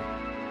 Bye-bye.